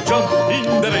faces, jump in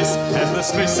the race as the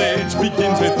space age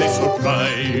begins with a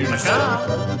surprise.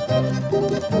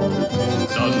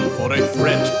 Done for a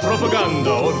threat,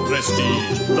 propaganda or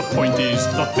prestige. The point is,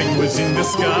 the thing was in the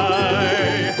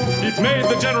sky. It made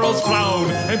the generals frown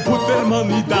and put their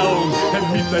money down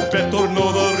and meet that bet or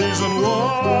know the reason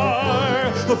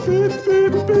why.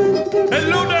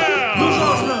 Hello there!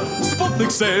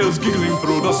 Sputnik sails giggling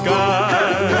through the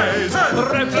skies.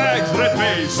 Red flags, red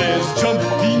faces, jump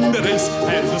in the race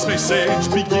as the space age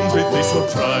begins with a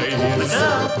surprise.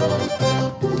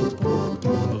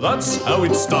 That's how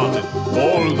it started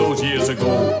all those years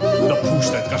ago. The push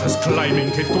that got us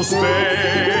climbing into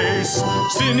space.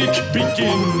 Cynic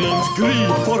beginnings,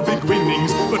 greed for big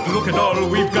winnings, but look at all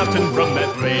we've gotten from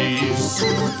that race.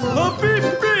 Beep,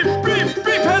 beep, beep,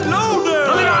 beep, hello there!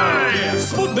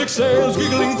 Sputnik sails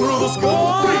giggling through the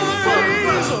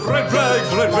skies. Red flags,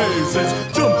 red faces,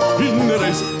 jump in the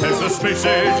race as the space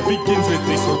age begins with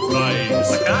a surprise.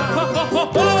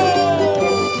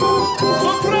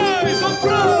 Surprise,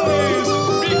 surprise!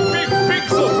 Big, big, big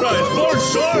surprise, for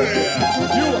sure!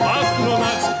 You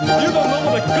astronauts, you don't know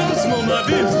what a cosmonaut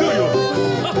is, do you?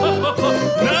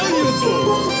 Now you do!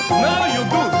 Now you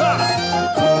do that!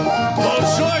 For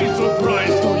sure,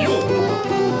 surprise to you!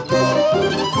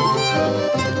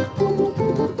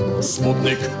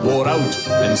 Sputnik wore out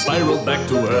and spiraled back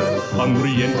to Earth. On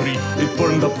re-entry, it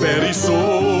burned up very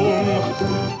soon.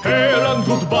 Hail and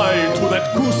goodbye to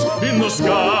that goose in the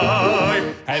sky.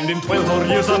 And in 12 more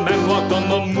years, a man walked on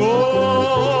the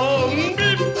moon.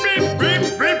 Beep, beep,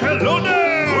 beep, beep, hello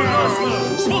there!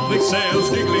 Sputnik sails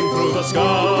giggling through the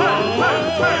sky.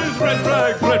 Red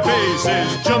flags, red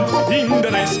faces, jump in the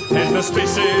race as the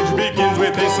space age begins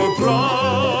with a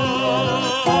surprise.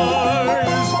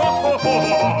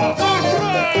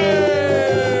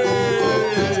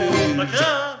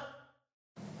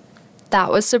 That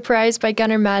was Surprised by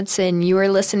Gunnar Madsen. You are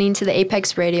listening to the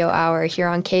Apex Radio Hour here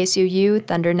on KSUU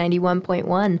Thunder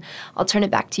 91.1. I'll turn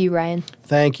it back to you, Ryan.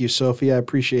 Thank you, Sophie. I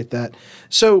appreciate that.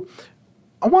 So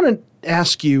I want to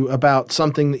ask you about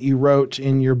something that you wrote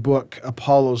in your book,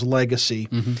 Apollo's Legacy.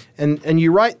 And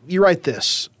you write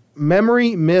this: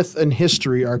 memory, myth, and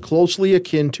history are closely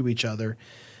akin to each other.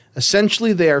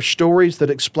 Essentially, they are stories that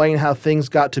explain how things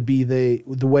got to be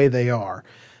the way they are.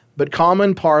 But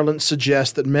common parlance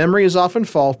suggests that memory is often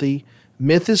faulty,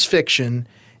 myth is fiction,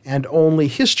 and only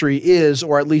history is,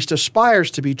 or at least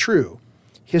aspires to be, true.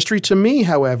 History to me,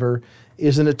 however,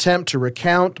 is an attempt to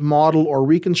recount, model, or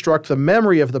reconstruct the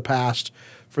memory of the past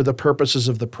for the purposes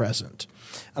of the present.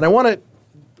 And I want to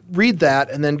read that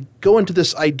and then go into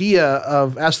this idea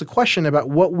of, ask the question about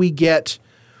what we get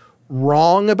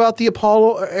wrong about the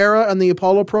Apollo era and the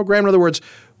Apollo program. In other words,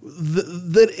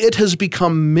 that it has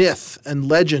become myth and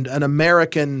legend and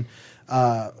American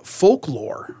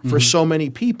folklore for so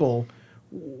many people.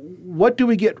 What do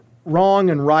we get wrong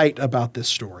and right about this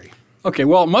story? Okay,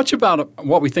 well, much about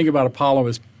what we think about Apollo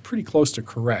is pretty close to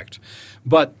correct.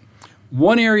 But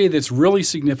one area that's really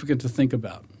significant to think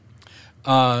about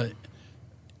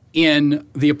in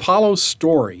the Apollo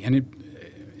story,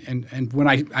 and when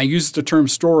I use the term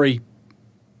story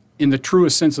in the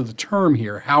truest sense of the term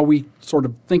here, how we sort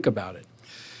of think about it,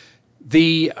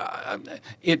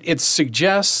 it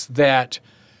suggests that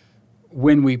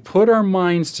when we put our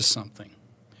minds to something,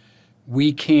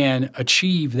 we can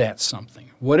achieve that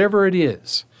something, whatever it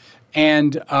is.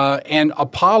 And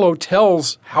Apollo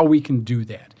tells how we can do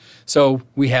that. So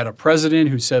we had a president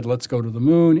who said, let's go to the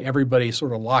moon. Everybody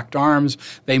sort of locked arms.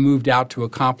 They moved out to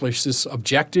accomplish this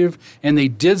objective, and they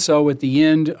did so at the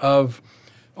end of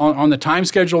on the time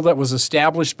schedule that was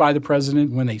established by the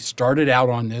president when they started out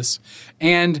on this.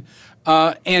 And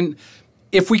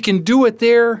if we can do it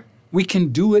there, we can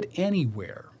do it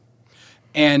anywhere.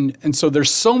 And so there's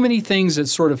so many things that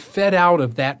sort of fed out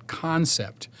of that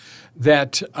concept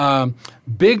that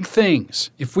big things,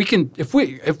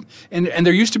 and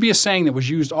there used to be a saying that was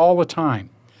used all the time: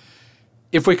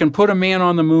 if we can put a man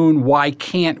on the moon, why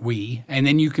can't we? And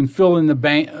then you can fill in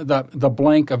the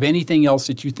blank of anything else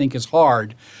that you think is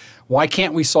hard. Why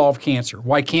can't we solve cancer?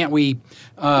 Why can't we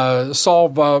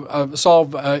solve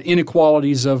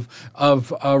inequalities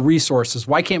of resources?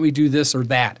 Why can't we do this or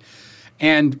that?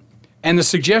 And the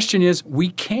suggestion is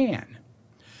we can.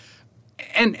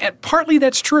 And partly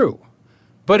that's true,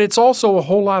 but it's also a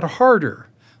whole lot harder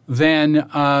than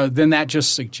that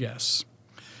just suggests.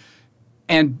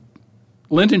 And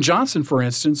Lyndon Johnson, for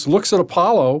instance, looks at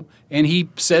Apollo and he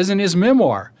says in his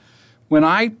memoir, when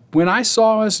I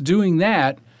saw us doing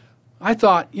that, I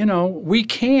thought, we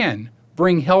can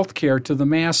bring health care to the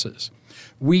masses.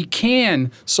 We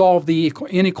can solve the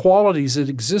inequalities that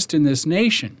exist in this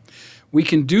nation. We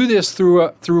can do this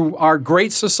through our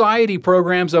Great Society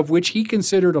programs, of which he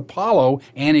considered Apollo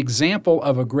an example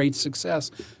of a great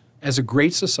success as a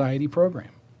Great Society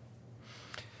program.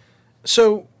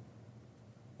 So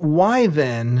why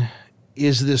then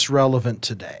is this relevant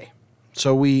today?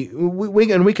 So we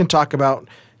can talk about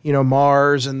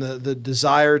Mars and the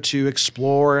desire to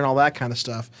explore and all that kind of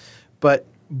stuff, but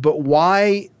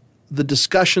why the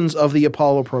discussions of the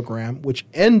Apollo program, which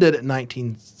ended in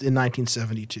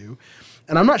 1972,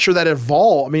 and I'm not sure that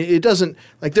evolved. I mean, it doesn't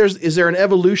is there an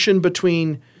evolution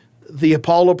between the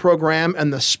Apollo program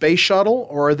and the space shuttle,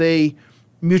 or are they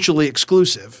mutually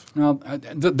exclusive? Well,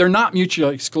 they're not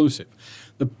mutually exclusive.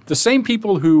 The same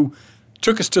people who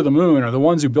took us to the moon are the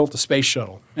ones who built the space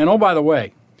shuttle. And oh, by the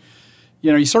way,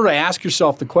 you sort of ask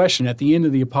yourself the question at the end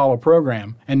of the Apollo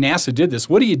program, and NASA did this: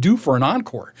 what do you do for an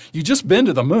encore? You just been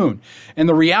to the moon. And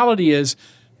the reality is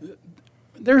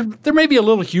there may be a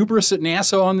little hubris at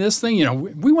NASA on this thing.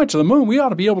 We went to the moon. We ought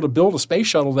to be able to build a space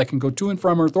shuttle that can go to and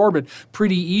from Earth orbit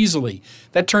pretty easily.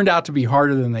 That turned out to be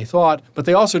harder than they thought, but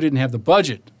they also didn't have the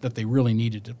budget that they really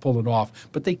needed to pull it off.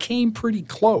 But they came pretty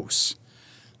close.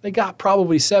 They got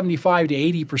probably 75 to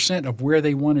 80% of where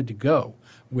they wanted to go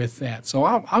with that. So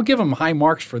I'll give them high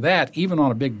marks for that, even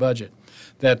on a big budget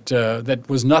that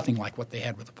was nothing like what they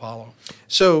had with Apollo.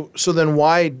 So then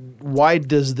why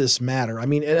does this matter? I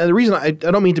mean, and the reason I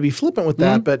don't mean to be flippant with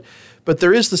that, but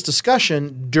there is this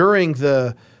discussion during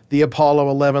the Apollo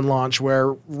 11 launch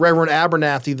where Reverend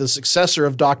Abernathy, the successor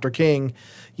of Dr. King,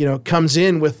 comes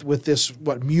in with this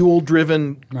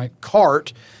mule-driven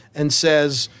cart and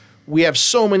says, we have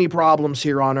so many problems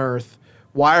here on Earth.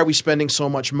 Why are we spending so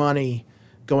much money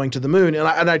going to the moon? And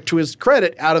I, to his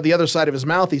credit, out of the other side of his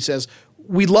mouth, he says,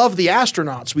 we love the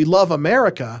astronauts, we love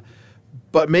America,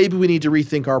 but maybe we need to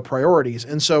rethink our priorities.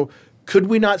 And so Could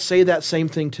we not say that same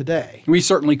thing today? We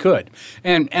certainly could.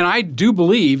 And I do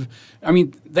believe, I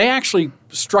mean, they actually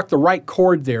struck the right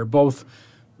chord there, both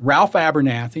Ralph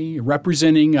Abernathy,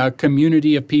 representing a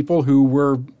community of people who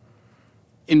were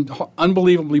in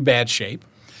unbelievably bad shape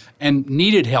and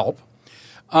needed help,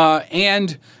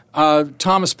 and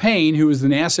Thomas Paine, who was the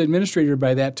NASA administrator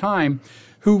by that time,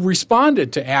 who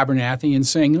responded to Abernathy and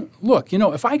saying, look,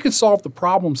 if I could solve the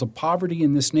problems of poverty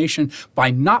in this nation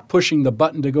by not pushing the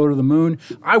button to go to the moon,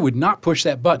 I would not push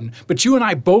that button. But you and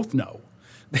I both know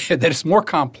that it's more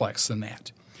complex than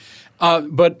that.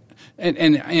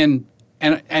 And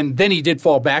then he did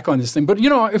fall back on this thing. But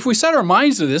if we set our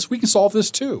minds to this, we can solve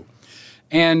this too.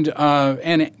 And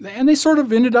they sort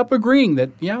of ended up agreeing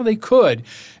that they could,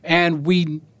 and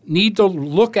we need to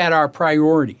look at our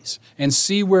priorities and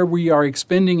see where we are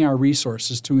expending our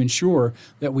resources to ensure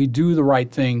that we do the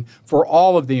right thing for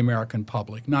all of the American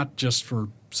public, not just for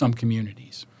some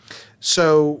communities.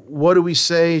 So, what do we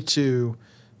say to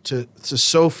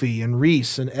Sophie and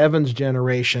Reese and Evan's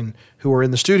generation who are in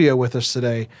the studio with us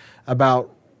today about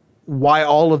why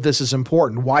all of this is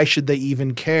important? Why should they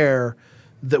even care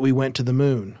that we went to the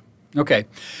moon? Okay.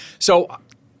 So,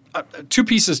 two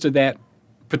pieces to that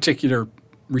particular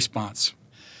response.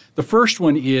 The first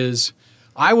one is,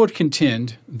 I would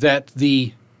contend that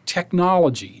the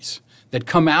technologies that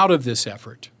come out of this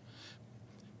effort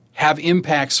have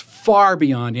impacts far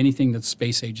beyond anything that the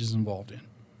space age is involved in.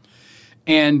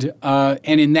 And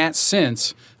in that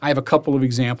sense, I have a couple of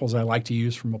examples I like to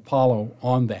use from Apollo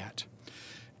on that.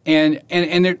 And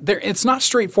it's not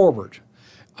straightforward.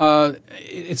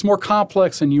 It's more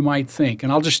complex than you might think.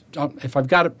 And if I've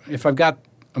got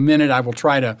a minute, I will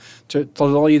try to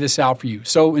lay this out for you.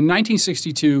 So in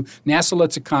 1962, NASA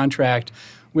lets a contract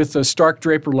with the Stark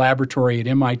Draper Laboratory at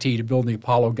MIT to build the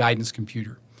Apollo guidance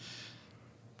computer.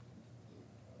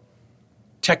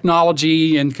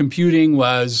 Technology and computing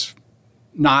was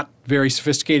not very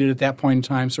sophisticated at that point in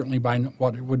time, certainly by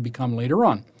what it would become later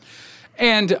on.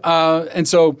 And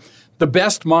so the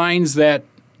best minds that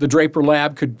the Draper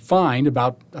Lab could find,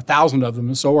 about 1,000 of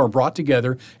them or so, are brought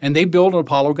together, and they build an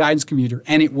Apollo guidance computer,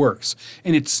 and it works.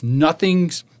 And it's nothing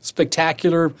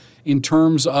spectacular in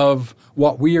terms of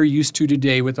what we are used to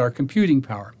today with our computing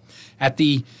power. At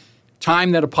the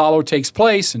time that Apollo takes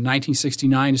place, in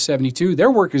 1969 to 72, their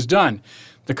work is done.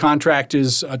 The contract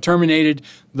is terminated.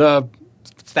 The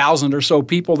 1,000 or so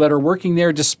people that are working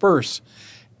there disperse,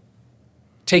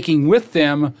 taking with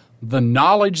them the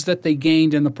knowledge that they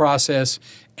gained in the process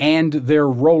and their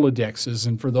Rolodexes.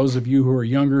 And for those of you who are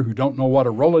younger who don't know what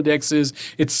a Rolodex is,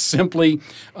 it's simply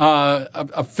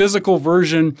a physical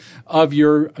version of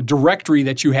your directory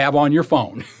that you have on your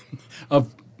phone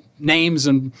of names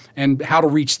and how to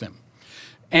reach them.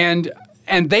 And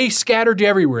they scattered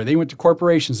everywhere. They went to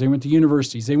corporations. They went to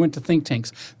universities. They went to think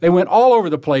tanks. They went all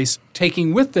over the place,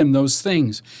 taking with them those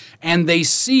things. And they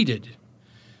seeded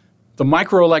the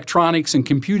microelectronics and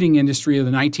computing industry of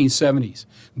the 1970s.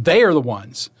 They are the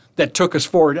ones that took us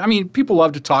forward. I mean, people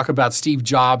love to talk about Steve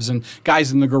Jobs and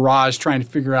guys in the garage trying to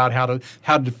figure out how to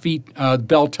defeat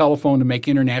Bell Telephone to make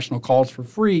international calls for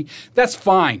free. That's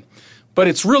fine. But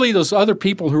it's really those other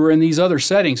people who are in these other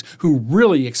settings who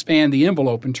really expand the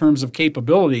envelope in terms of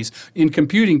capabilities in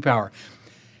computing power.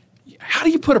 How do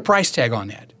you put a price tag on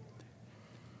that?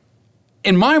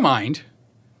 In my mind,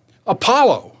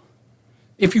 Apollo,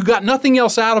 if you got nothing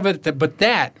else out of it but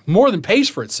that, more than pays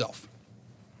for itself.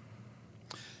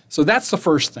 So that's the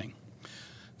first thing.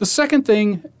 The second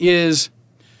thing is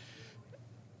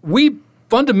we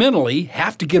fundamentally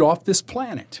have to get off this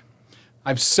planet.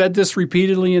 I've said this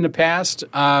repeatedly in the past,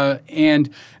 and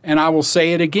I will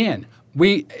say it again.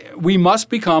 We must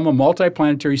become a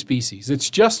multiplanetary species. It's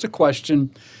just a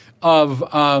question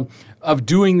of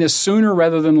doing this sooner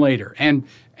rather than later. And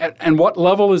what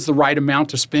level is the right amount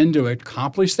to spend to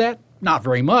accomplish that? Not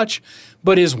very much.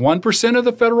 But is 1% of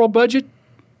the federal budget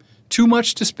too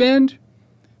much to spend?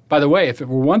 By the way, if it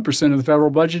were 1% of the federal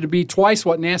budget, it'd be twice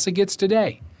what NASA gets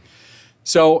today.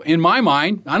 So in my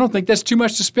mind, I don't think that's too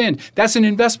much to spend. That's an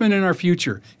investment in our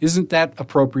future. Isn't that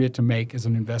appropriate to make as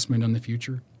an investment in the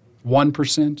future?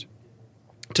 1%?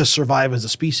 To survive as a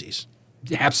species.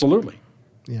 Absolutely.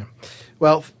 Yeah.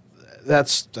 Well,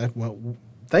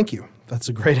 thank you. That's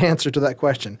a great answer to that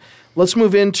question. Let's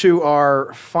move into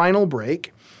our final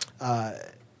break.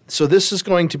 So this is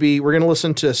going to be, we're going to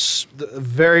listen to a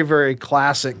very, very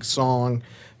classic song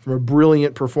from a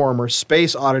brilliant performer,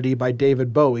 Space Oddity by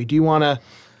David Bowie. Do you want to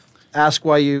ask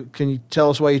can you tell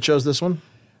us why you chose this one?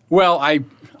 Well, I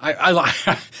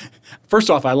first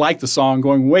off, I like the song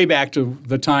going way back to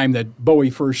the time that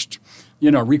Bowie first,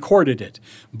 recorded it.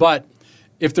 But,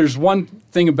 if there's one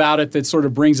thing about it that sort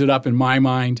of brings it up in my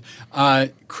mind,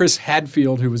 Chris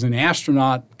Hadfield, who was an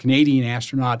astronaut, Canadian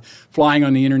astronaut, flying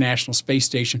on the International Space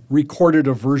Station, recorded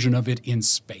a version of it in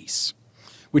space,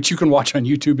 which you can watch on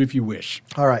YouTube if you wish.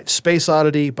 All right, Space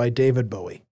Oddity by David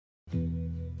Bowie.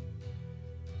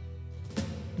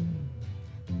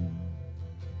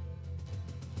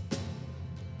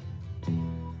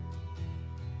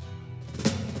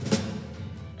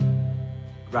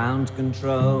 Ground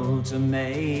control to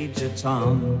Major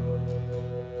Tom.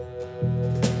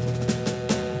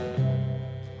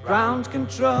 Ground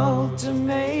control to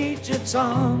Major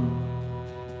Tom.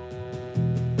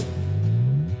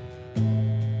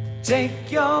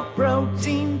 Take your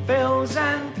protein pills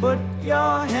and put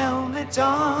your helmet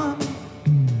on.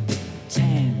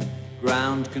 10.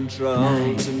 Ground control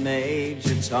 9, to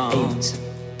Major Tom. 8,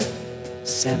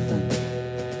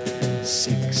 7,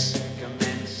 6.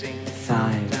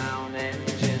 5,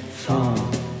 4,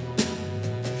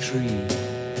 3,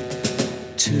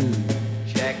 2,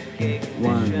 check ignition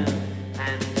 1,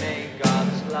 and may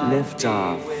God's love lift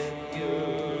off. With you.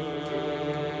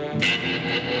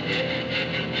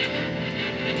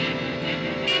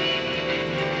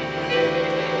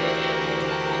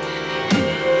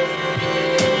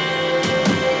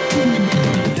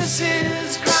 This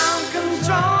is ground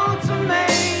control to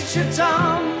Major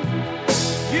Tom.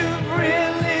 You've really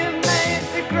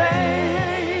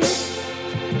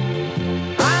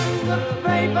and the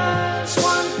papers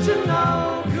want to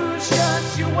know whose shirt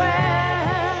you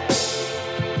wear.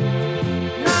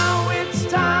 Now it's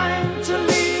time to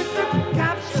leave the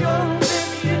capsule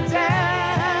if you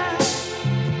dare.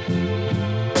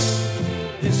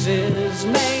 This is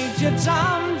Major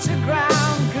Tom to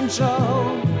ground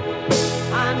control.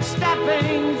 I'm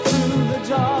stepping through the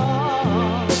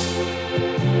door,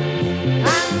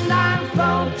 and I'm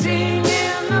floating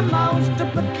in the most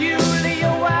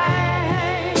peculiar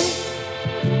way,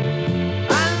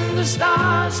 and the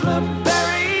stars look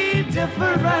very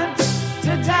different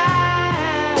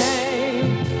today.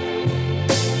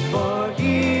 For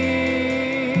here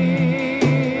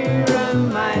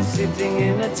am I sitting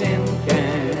in a tin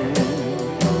can,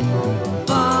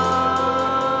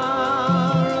 far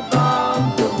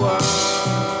above the world.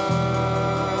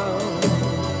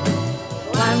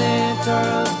 Planet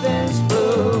Earth is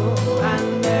blue,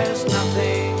 and there's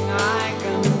nothing I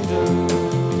can do.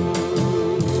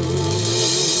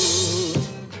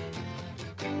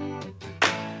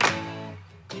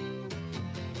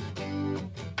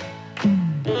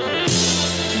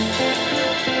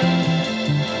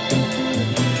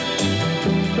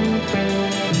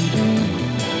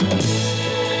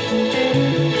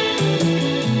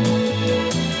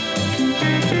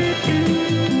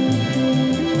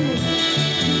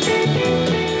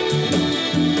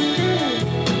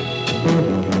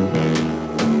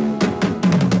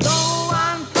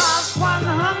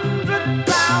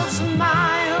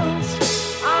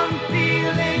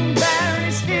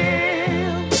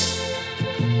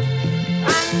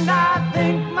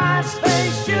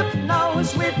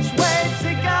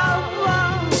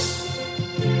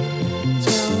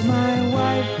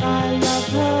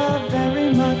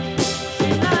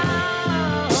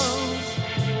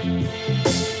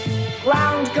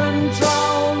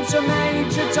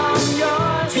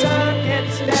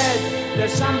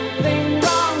 There's something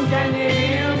wrong, can you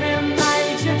hear me,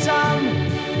 Major Tom?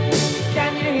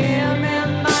 Can you hear me,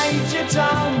 Major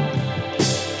Tom?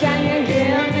 Can you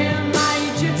hear me,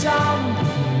 Major Tom?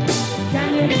 Can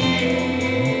you hear?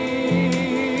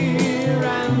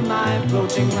 Am I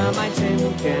floating round my tin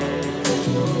can?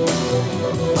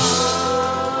 Far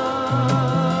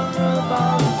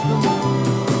above the moon.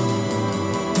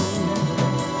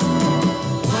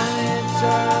 Planet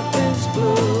Earth is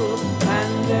blue,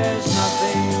 and there's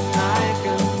nothing I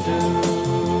can do.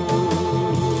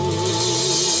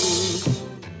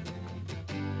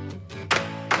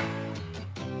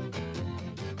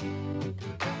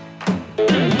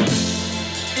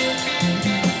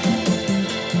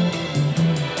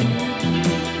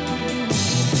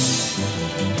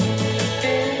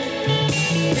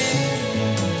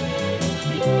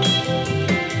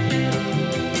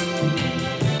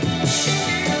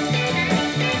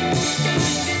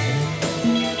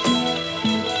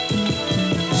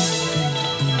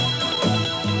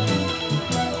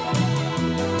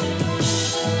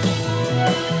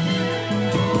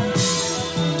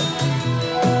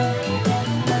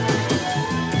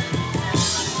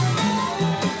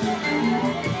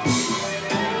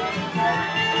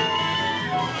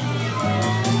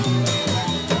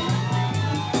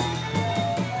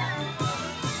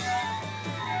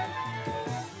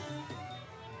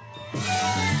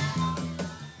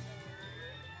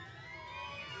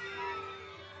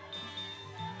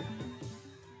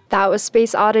 That was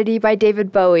Space Oddity by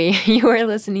David Bowie. You are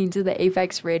listening to the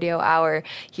Apex Radio Hour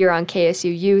here on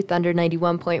KSUU Thunder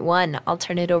 91.1. I'll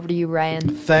turn it over to you,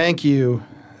 Ryan. Thank you,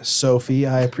 Sophie.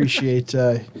 I appreciate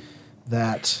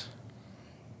that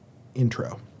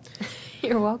intro.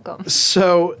 You're welcome.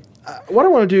 So, what I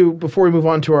want to do before we move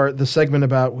on to the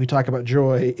segment we talk about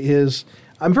joy is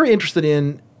I'm very interested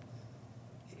in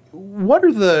what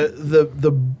are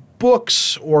the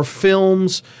books or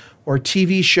films or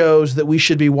TV shows that we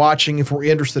should be watching if we're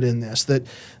interested in this that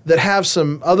have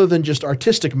some other than just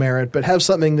artistic merit, but have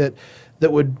something that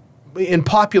would in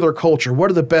popular culture.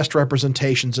 What are the best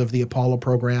representations of the Apollo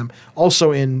program,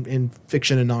 also in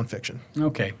fiction and nonfiction?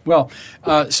 Okay. Well,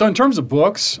 so in terms of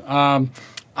books,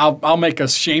 I'll make a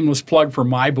shameless plug for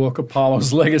my book,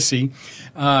 Apollo's Legacy.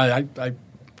 I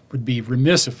would be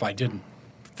remiss if I didn't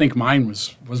think mine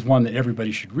was one that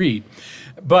everybody should read.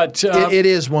 But it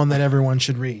is one that everyone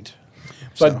should read.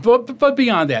 But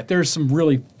beyond that, there's some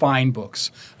really fine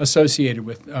books associated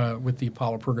with the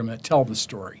Apollo program that tell the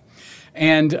story.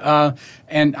 And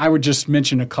I would just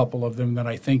mention a couple of them that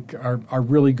I think are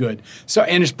really good. So,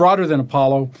 and it's broader than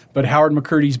Apollo, but Howard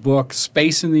McCurdy's book,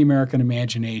 Space in the American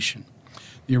Imagination.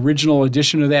 The original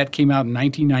edition of that came out in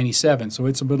 1997, so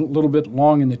it's a little bit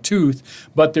long in the tooth,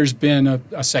 but there's been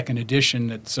a second edition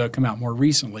that's come out more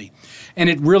recently. And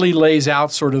it really lays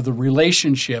out sort of the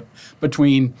relationship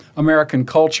between American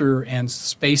culture and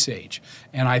space age.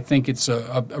 And I think it's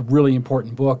a really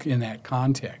important book in that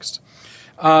context.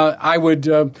 I would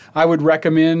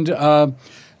recommend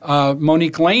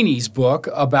Monique Laney's book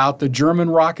about the German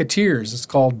Rocketeers. It's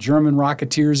called German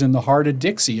Rocketeers in the Heart of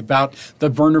Dixie, about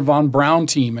the Wernher von Braun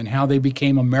team and how they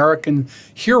became American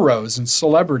heroes and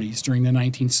celebrities during the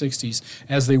 1960s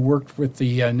as they worked with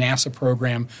the NASA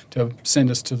program to send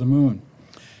us to the moon.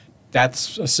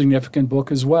 That's a significant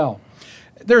book as well.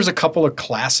 There's a couple of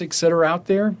classics that are out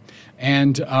there,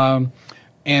 and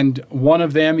one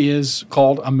of them is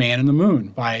called A Man in the Moon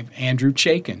by Andrew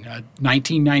Chaikin, a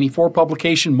 1994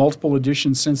 publication, multiple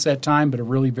editions since that time, but a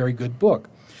really very good book.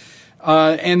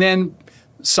 And then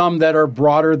some that are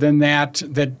broader than that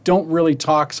don't really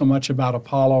talk so much about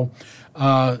Apollo,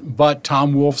 but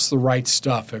Tom Wolfe's The Right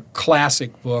Stuff, a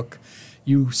classic book.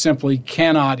 You simply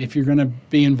cannot, if you're going to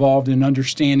be involved in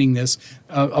understanding this,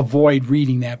 avoid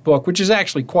reading that book, which is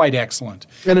actually quite excellent.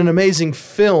 And an amazing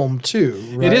film, too,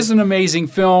 right? It is an amazing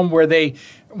film where they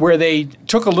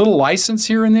took a little license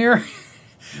here and there.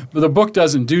 But the book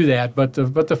doesn't do that, but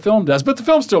the film does. But the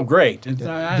film's still great.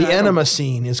 The enema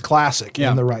scene is classic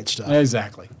in The Right Stuff.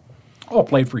 Exactly. All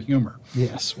played for humor.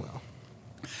 Yes, well.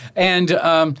 And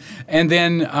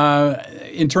then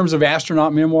in terms of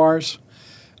astronaut memoirs,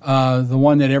 the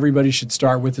one that everybody should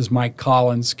start with is Mike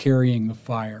Collins' Carrying the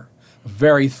Fire, a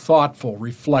very thoughtful,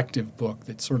 reflective book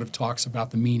that sort of talks about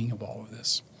the meaning of all of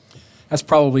this. That's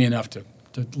probably enough to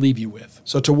leave you with.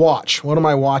 So to watch, what am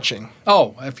I watching?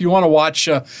 Oh, if you want to watch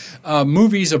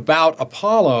movies about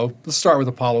Apollo, let's start with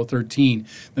Apollo 13,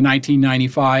 the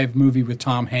 1995 movie with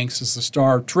Tom Hanks as the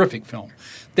star. Terrific film.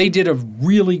 They did a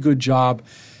really good job.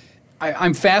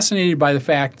 I'm fascinated by the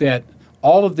fact that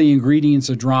all of the ingredients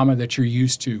of drama that you're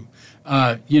used to,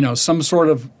 some sort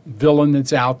of villain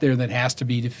that's out there that has to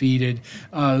be defeated,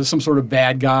 some sort of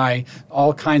bad guy,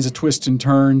 all kinds of twists and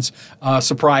turns,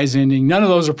 surprise ending. None of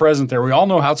those are present there. We all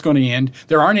know how it's going to end.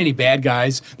 There aren't any bad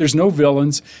guys. There's no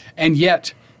villains. And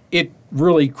yet it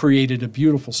really created a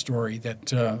beautiful story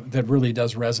that really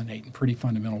does resonate in pretty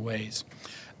fundamental ways.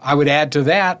 I would add to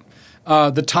that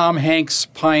the Tom Hanks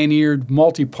pioneered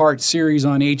multi-part series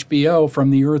on HBO,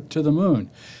 From the Earth to the Moon,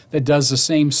 that does the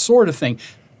same sort of thing.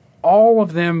 All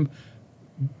of them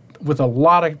with a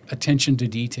lot of attention to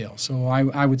detail. So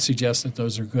I would suggest that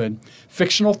those are good.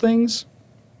 Fictional things,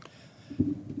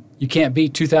 you can't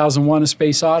beat 2001: A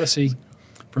Space Odyssey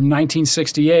from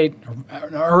 1968,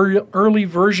 an early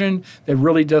version that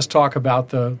really does talk about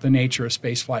the nature of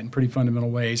spaceflight in pretty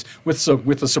fundamental ways with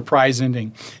a surprise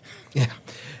ending. Yeah.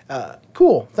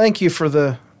 Cool. Thank you for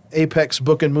the Apex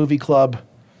Book and Movie Club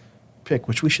pick,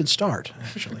 which we should start,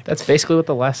 actually. That's basically what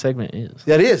the last segment is.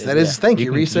 That is. Thank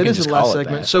you, Reese. That is the last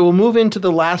segment. That. So we'll move into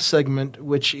the last segment,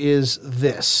 which is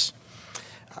this.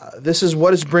 This is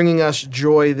what is bringing us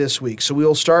joy this week. So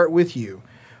we'll start with you.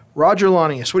 Roger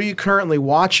Launius, what are you currently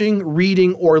watching,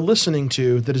 reading, or listening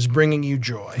to that is bringing you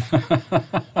joy?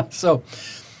 So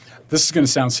this is going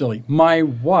to sound silly. My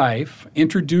wife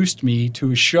introduced me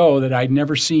to a show that I'd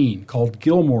never seen called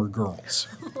Gilmore Girls.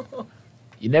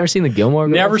 You've never seen the Gilmore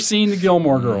Girls? Never seen the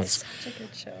Gilmore Girls. Such a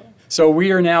good show. So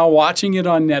we are now watching it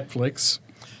on Netflix.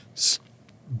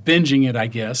 Binging it, I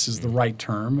guess, is the right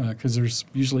term, because there's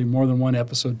usually more than one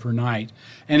episode per night.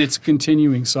 And it's a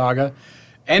continuing saga.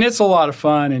 And it's a lot of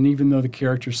fun, and even though the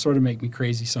characters sort of make me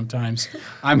crazy sometimes,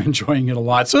 I'm enjoying it a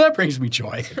lot. So that brings me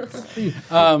joy.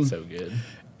 So good.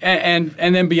 And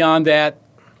then beyond that,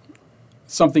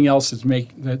 something else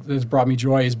that's brought me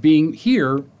joy is being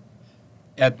here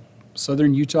at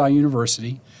Southern Utah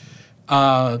University,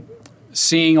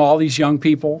 seeing all these young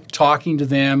people, talking to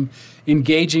them,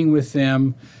 engaging with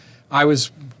them. I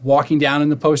was walking down in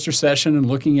the poster session and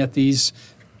looking at these,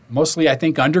 mostly I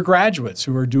think undergraduates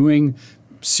who are doing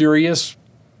serious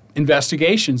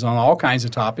investigations on all kinds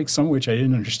of topics, some of which I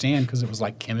didn't understand because it was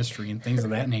like chemistry and things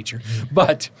of that nature.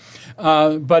 But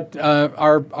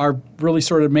are really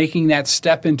sort of making that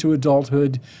step into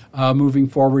adulthood, moving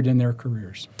forward in their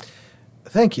careers.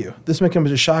 Thank you. This may come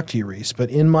as a shock to you, Reese, but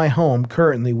in my home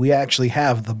currently we actually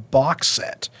have the box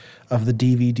set of the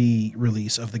DVD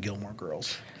release of the Gilmore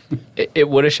Girls. It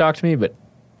would have shocked me, but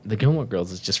the Gilmore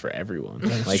Girls is just for everyone.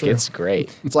 Like, true. it's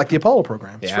great. It's like the Apollo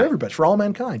program. It's for everybody, for all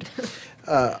mankind.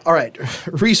 All right,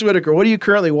 Reese Whitaker, what are you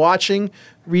currently watching,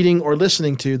 reading, or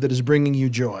listening to that is bringing you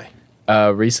joy?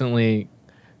 Recently,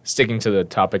 sticking to the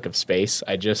topic of space,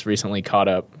 I just recently caught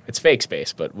up. It's fake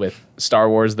space, but with Star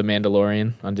Wars: The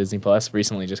Mandalorian on Disney Plus.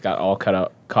 Recently, just got all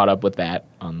caught up with that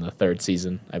on the 3rd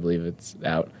season. I believe it's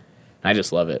out. I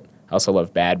just love it. I also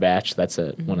love Bad Batch. That's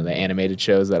one of the animated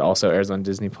shows that also airs on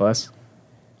Disney Plus.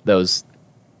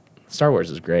 Star Wars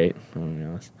is great. I'm gonna be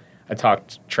honest. I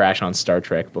talked trash on Star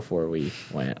Trek before we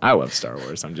went. I love Star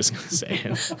Wars. I'm just going to say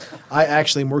it. I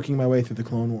actually am working my way through the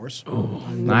Clone Wars.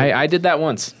 I did that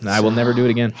once. I will never do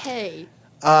it again. Hey.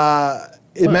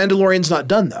 Mandalorian's not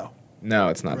done, though. No,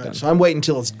 it's not done. So I'm waiting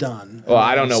until it's done. Well,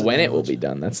 I don't know when it will be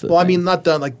done. That's the Well, thing. I mean, not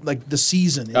done, like the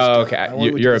season is done. Oh, okay. I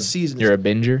wanna wait You're till a the season you're a is-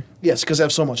 binger? Yes, because I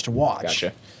have so much to watch.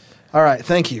 Gotcha. All right,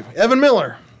 thank you. Evan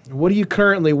Miller, what are you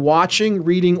currently watching,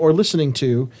 reading, or listening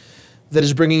to that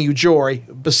is bringing you joy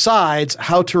besides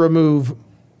how to remove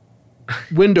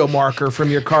window marker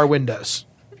from your car windows?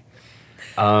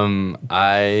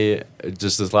 I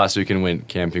just this last weekend went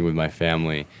camping with my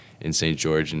family in St.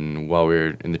 George, and while we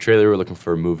were in the trailer, we were looking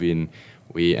for a movie, and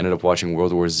we ended up watching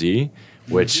World War Z,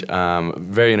 which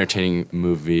very entertaining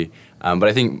movie. But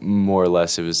I think more or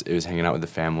less it was hanging out with the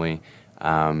family,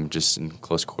 just in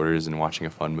close quarters and watching a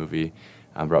fun movie.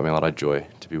 Brought me a lot of joy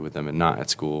to be with them and not at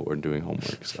school or doing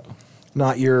homework. So,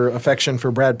 Not your affection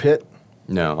for Brad Pitt?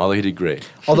 no, although he did great.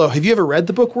 Although, have you ever read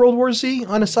the book World War Z,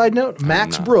 on a side note?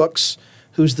 Max not. Brooks,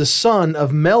 who's the son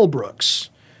of Mel Brooks,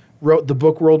 wrote the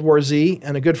book World War Z,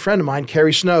 and a good friend of mine,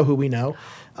 Carrie Snow, who we know,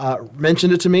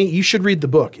 mentioned it to me. You should read the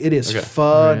book. It is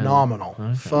phenomenal.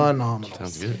 Phenomenal.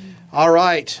 Sounds good. All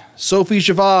right. Sophie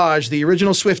Javage, the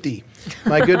original Swiftie,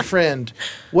 my good friend.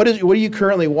 What are you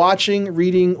currently watching,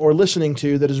 reading, or listening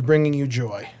to that is bringing you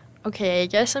joy? Okay, I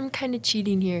guess I'm kind of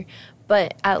cheating here.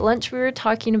 But at lunch, we were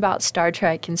talking about Star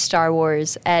Trek and Star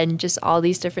Wars and just all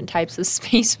these different types of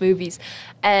space movies.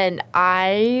 And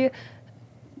I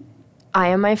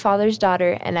am my father's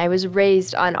daughter, and I was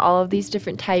raised on all of these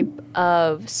different type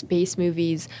of space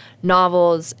movies,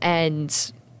 novels,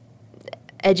 and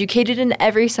educated in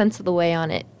every sense of the way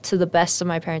on it to the best of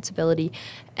my parents' ability.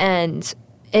 And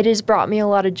it has brought me a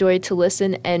lot of joy to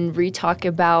listen and re-talk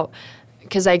about,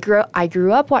 because I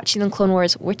grew up watching the Clone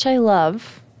Wars, which I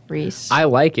love, Reese. I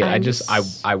like it.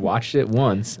 I watched it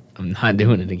once. I'm not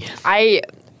doing it again.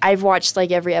 I've watched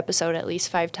like every episode at least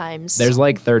 5 times. There's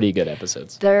like 30 good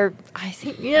episodes. I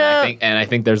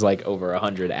think There's like over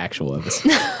 100 actual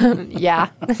episodes. yeah,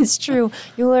 it's true.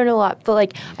 You learn a lot. But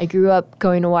like, I grew up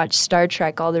going to watch Star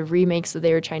Trek, all the remakes that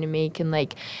they were trying to make, and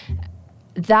like,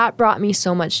 that brought me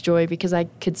so much joy because I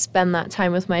could spend that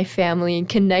time with my family and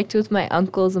connect with my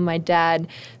uncles and my dad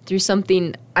through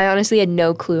something I honestly had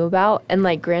no clue about. And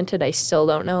like, granted, I still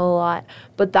don't know a lot,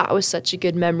 but that was such a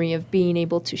good memory of being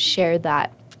able to share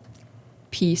that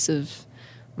piece of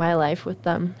my life with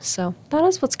them. So that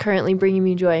is what's currently bringing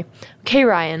me joy. Okay,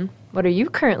 Ryan, what are you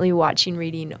currently watching,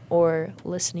 reading, or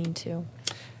listening to?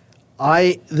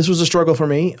 This was a struggle for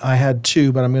me. I had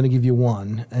 2, but I'm going to give you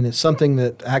one, and it's something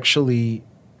that actually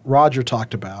Roger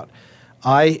talked about.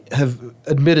 I have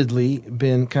admittedly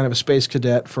been kind of a space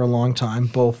cadet for a long time,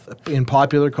 both in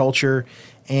popular culture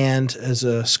and as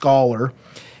a scholar.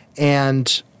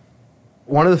 And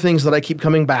one of the things that I keep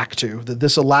coming back to, that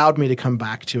this allowed me to come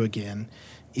back to again,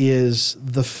 is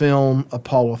the film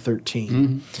Apollo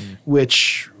 13,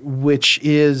 which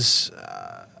is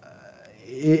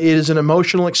it is an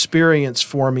emotional experience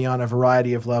for me on a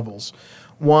variety of levels.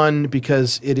 One,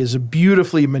 because it is a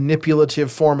beautifully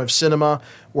manipulative form of cinema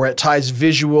where it ties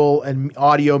visual and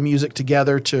audio music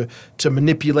together to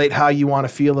manipulate how you want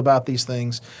to feel about these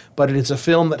things. But it is a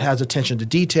film that has attention to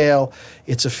detail.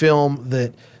 It's a film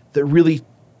that really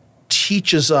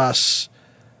teaches us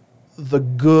the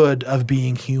good of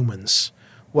being humans,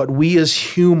 what we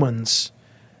as humans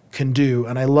can do.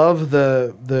 And I love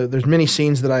there's many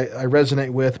scenes that I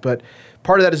resonate with, but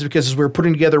part of that is because as we were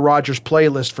putting together Roger's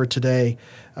playlist for today,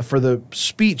 for the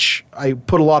speech, I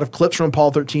put a lot of clips from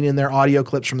Apollo 13 in there, audio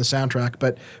clips from the soundtrack,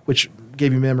 but which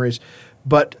gave you memories.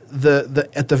 But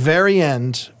at the very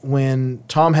end, when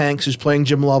Tom Hanks, who's playing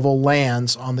Jim Lovell,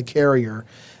 lands on the carrier,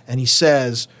 and he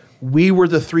says, "We were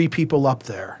the 3 people up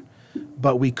there,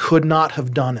 but we could not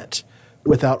have done it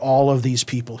without all of these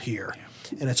people here."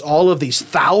 And it's all of these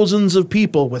thousands of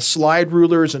people with slide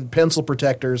rulers and pencil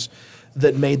protectors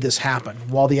that made this happen.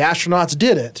 While the astronauts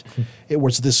did it, it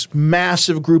was this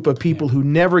massive group of people who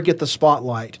never get the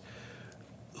spotlight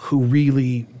who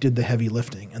really did the heavy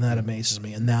lifting, and that amazes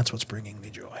me, and that's what's bringing me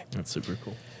joy. That's super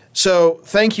cool. So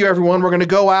thank you, everyone. We're going to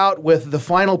go out with the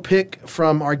final pick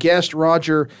from our guest,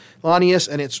 Roger Launius,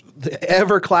 and it's the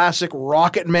ever-classic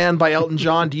Rocket Man by Elton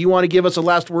John. Do you want to give us a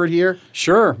last word here?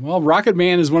 Sure. Well, Rocket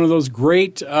Man is one of those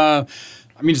great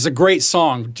it's a great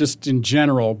song just in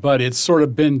general, but it's sort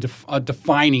of been a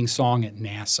defining song at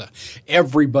NASA.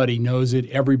 Everybody knows it.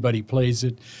 Everybody plays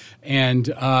it.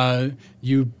 And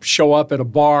you show up at a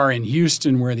bar in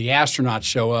Houston where the astronauts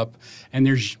show up, and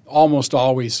there's almost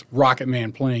always Rocket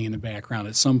Man playing in the background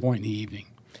at some point in the evening.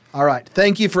 All right.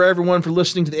 Thank you for everyone for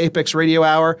listening to the Apex Radio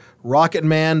Hour, Rocket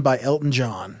Man by Elton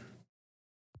John.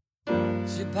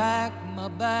 She packed my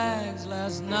bags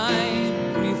last night,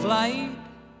 pre-flight.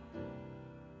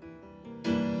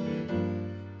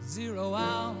 0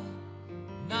 hour,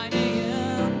 9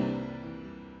 a.m.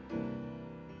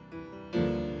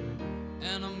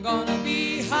 And I'm gonna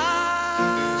be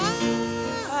high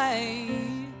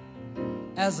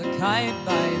as a kite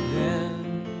by then.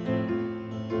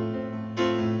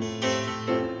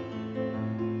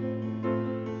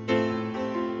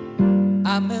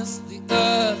 I miss the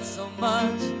earth so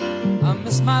much, I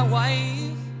miss my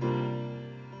wife.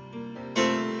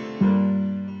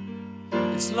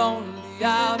 It's lonely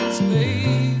out in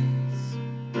space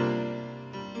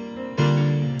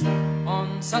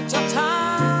on such a timeless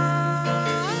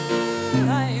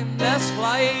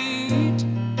flight.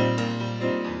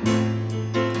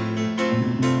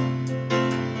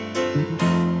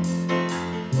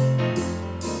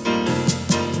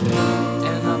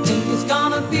 And I think it's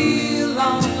gonna be a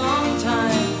long, long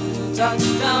time till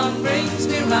touchdown brings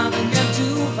me round again to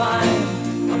find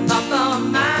I'm not the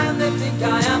man they think I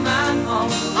am at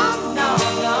home. Oh no,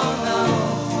 no, no,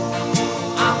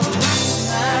 I'm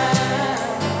a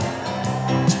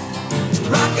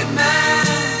rocket man,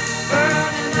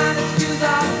 burning out his fuse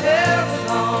out there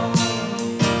alone.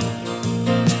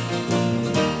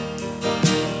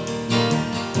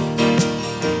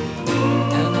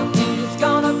 And I think it's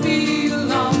gonna be a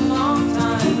long, long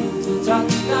time till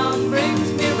touchdown brings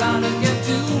me round again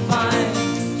to find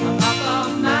I'm not the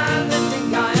man they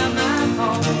think I am at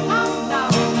home. Oh no,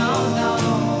 no, no,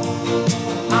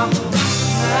 I'm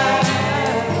a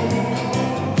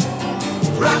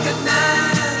rocket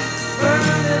man,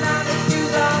 burning out his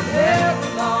fuse out there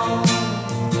alone.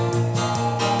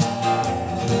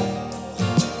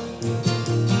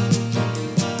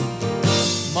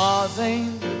 Mars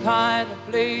ain't the kind of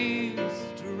place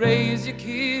to raise your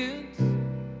kids.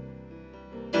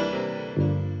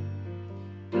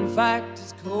 In fact,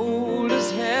 it's cold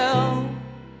as hell,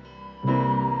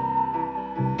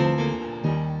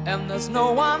 and there's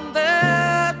no one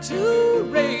there to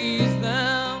raise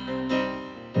them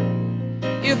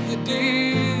if you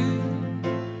did.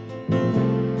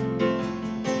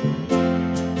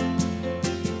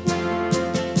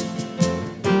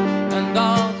 And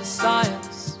all the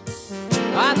science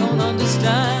I don't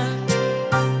understand,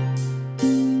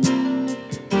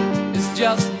 it's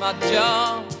just my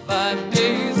job 5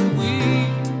 days a week.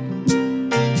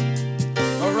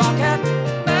 A rocket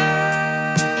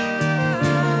man,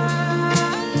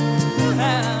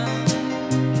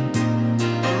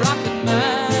 a rocket man.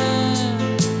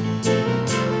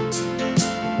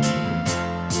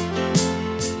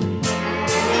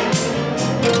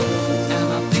 And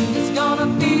I think it's gonna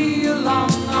be a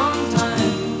long, long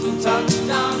time till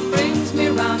touchdown brings me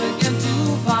round again to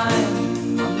find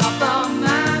I'm not the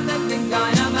man they think I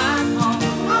am at home.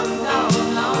 Oh no,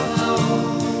 no,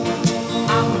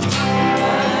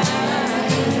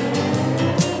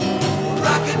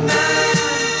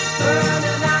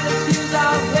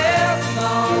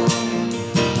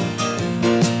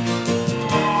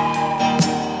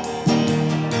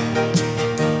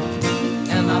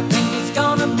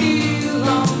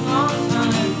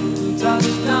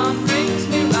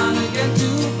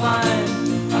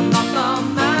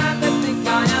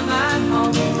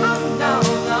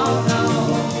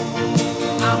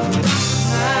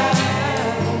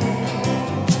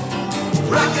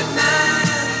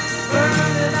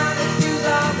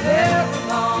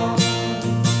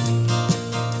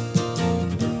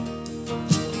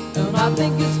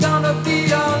 think it's gonna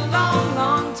be a long,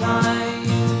 long time.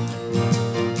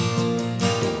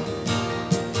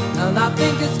 And I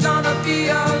think it's gonna be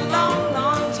a long,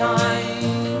 long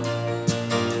time.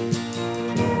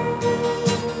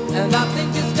 And I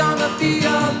think it's gonna be a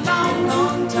long,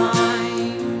 long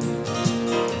time.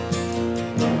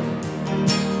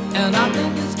 And I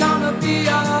think it's gonna be a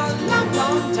long,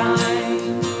 long time.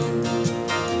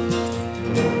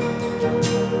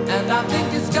 And I think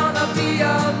it's gonna be a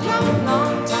long,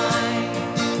 long time. And I think it's gonna be a long, long time.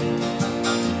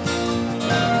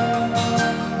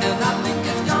 And I think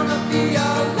it's gonna be a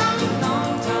long,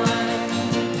 long time.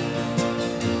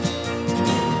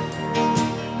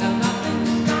 And I think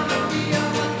it's gonna be a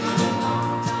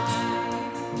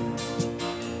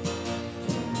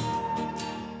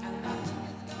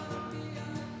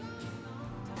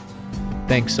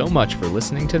Thanks so much for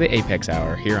listening to the Apex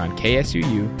Hour here on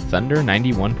KSUU Thunder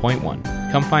 91.1.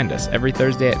 Come find us every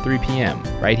Thursday at 3 p.m.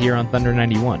 right here on Thunder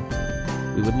 91.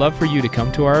 We would love for you to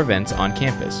come to our events on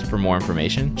campus. For more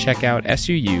information, check out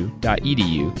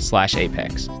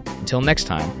suu.edu/apex. Until next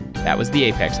time, that was the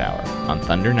Apex Hour on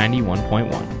Thunder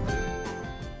 91.1.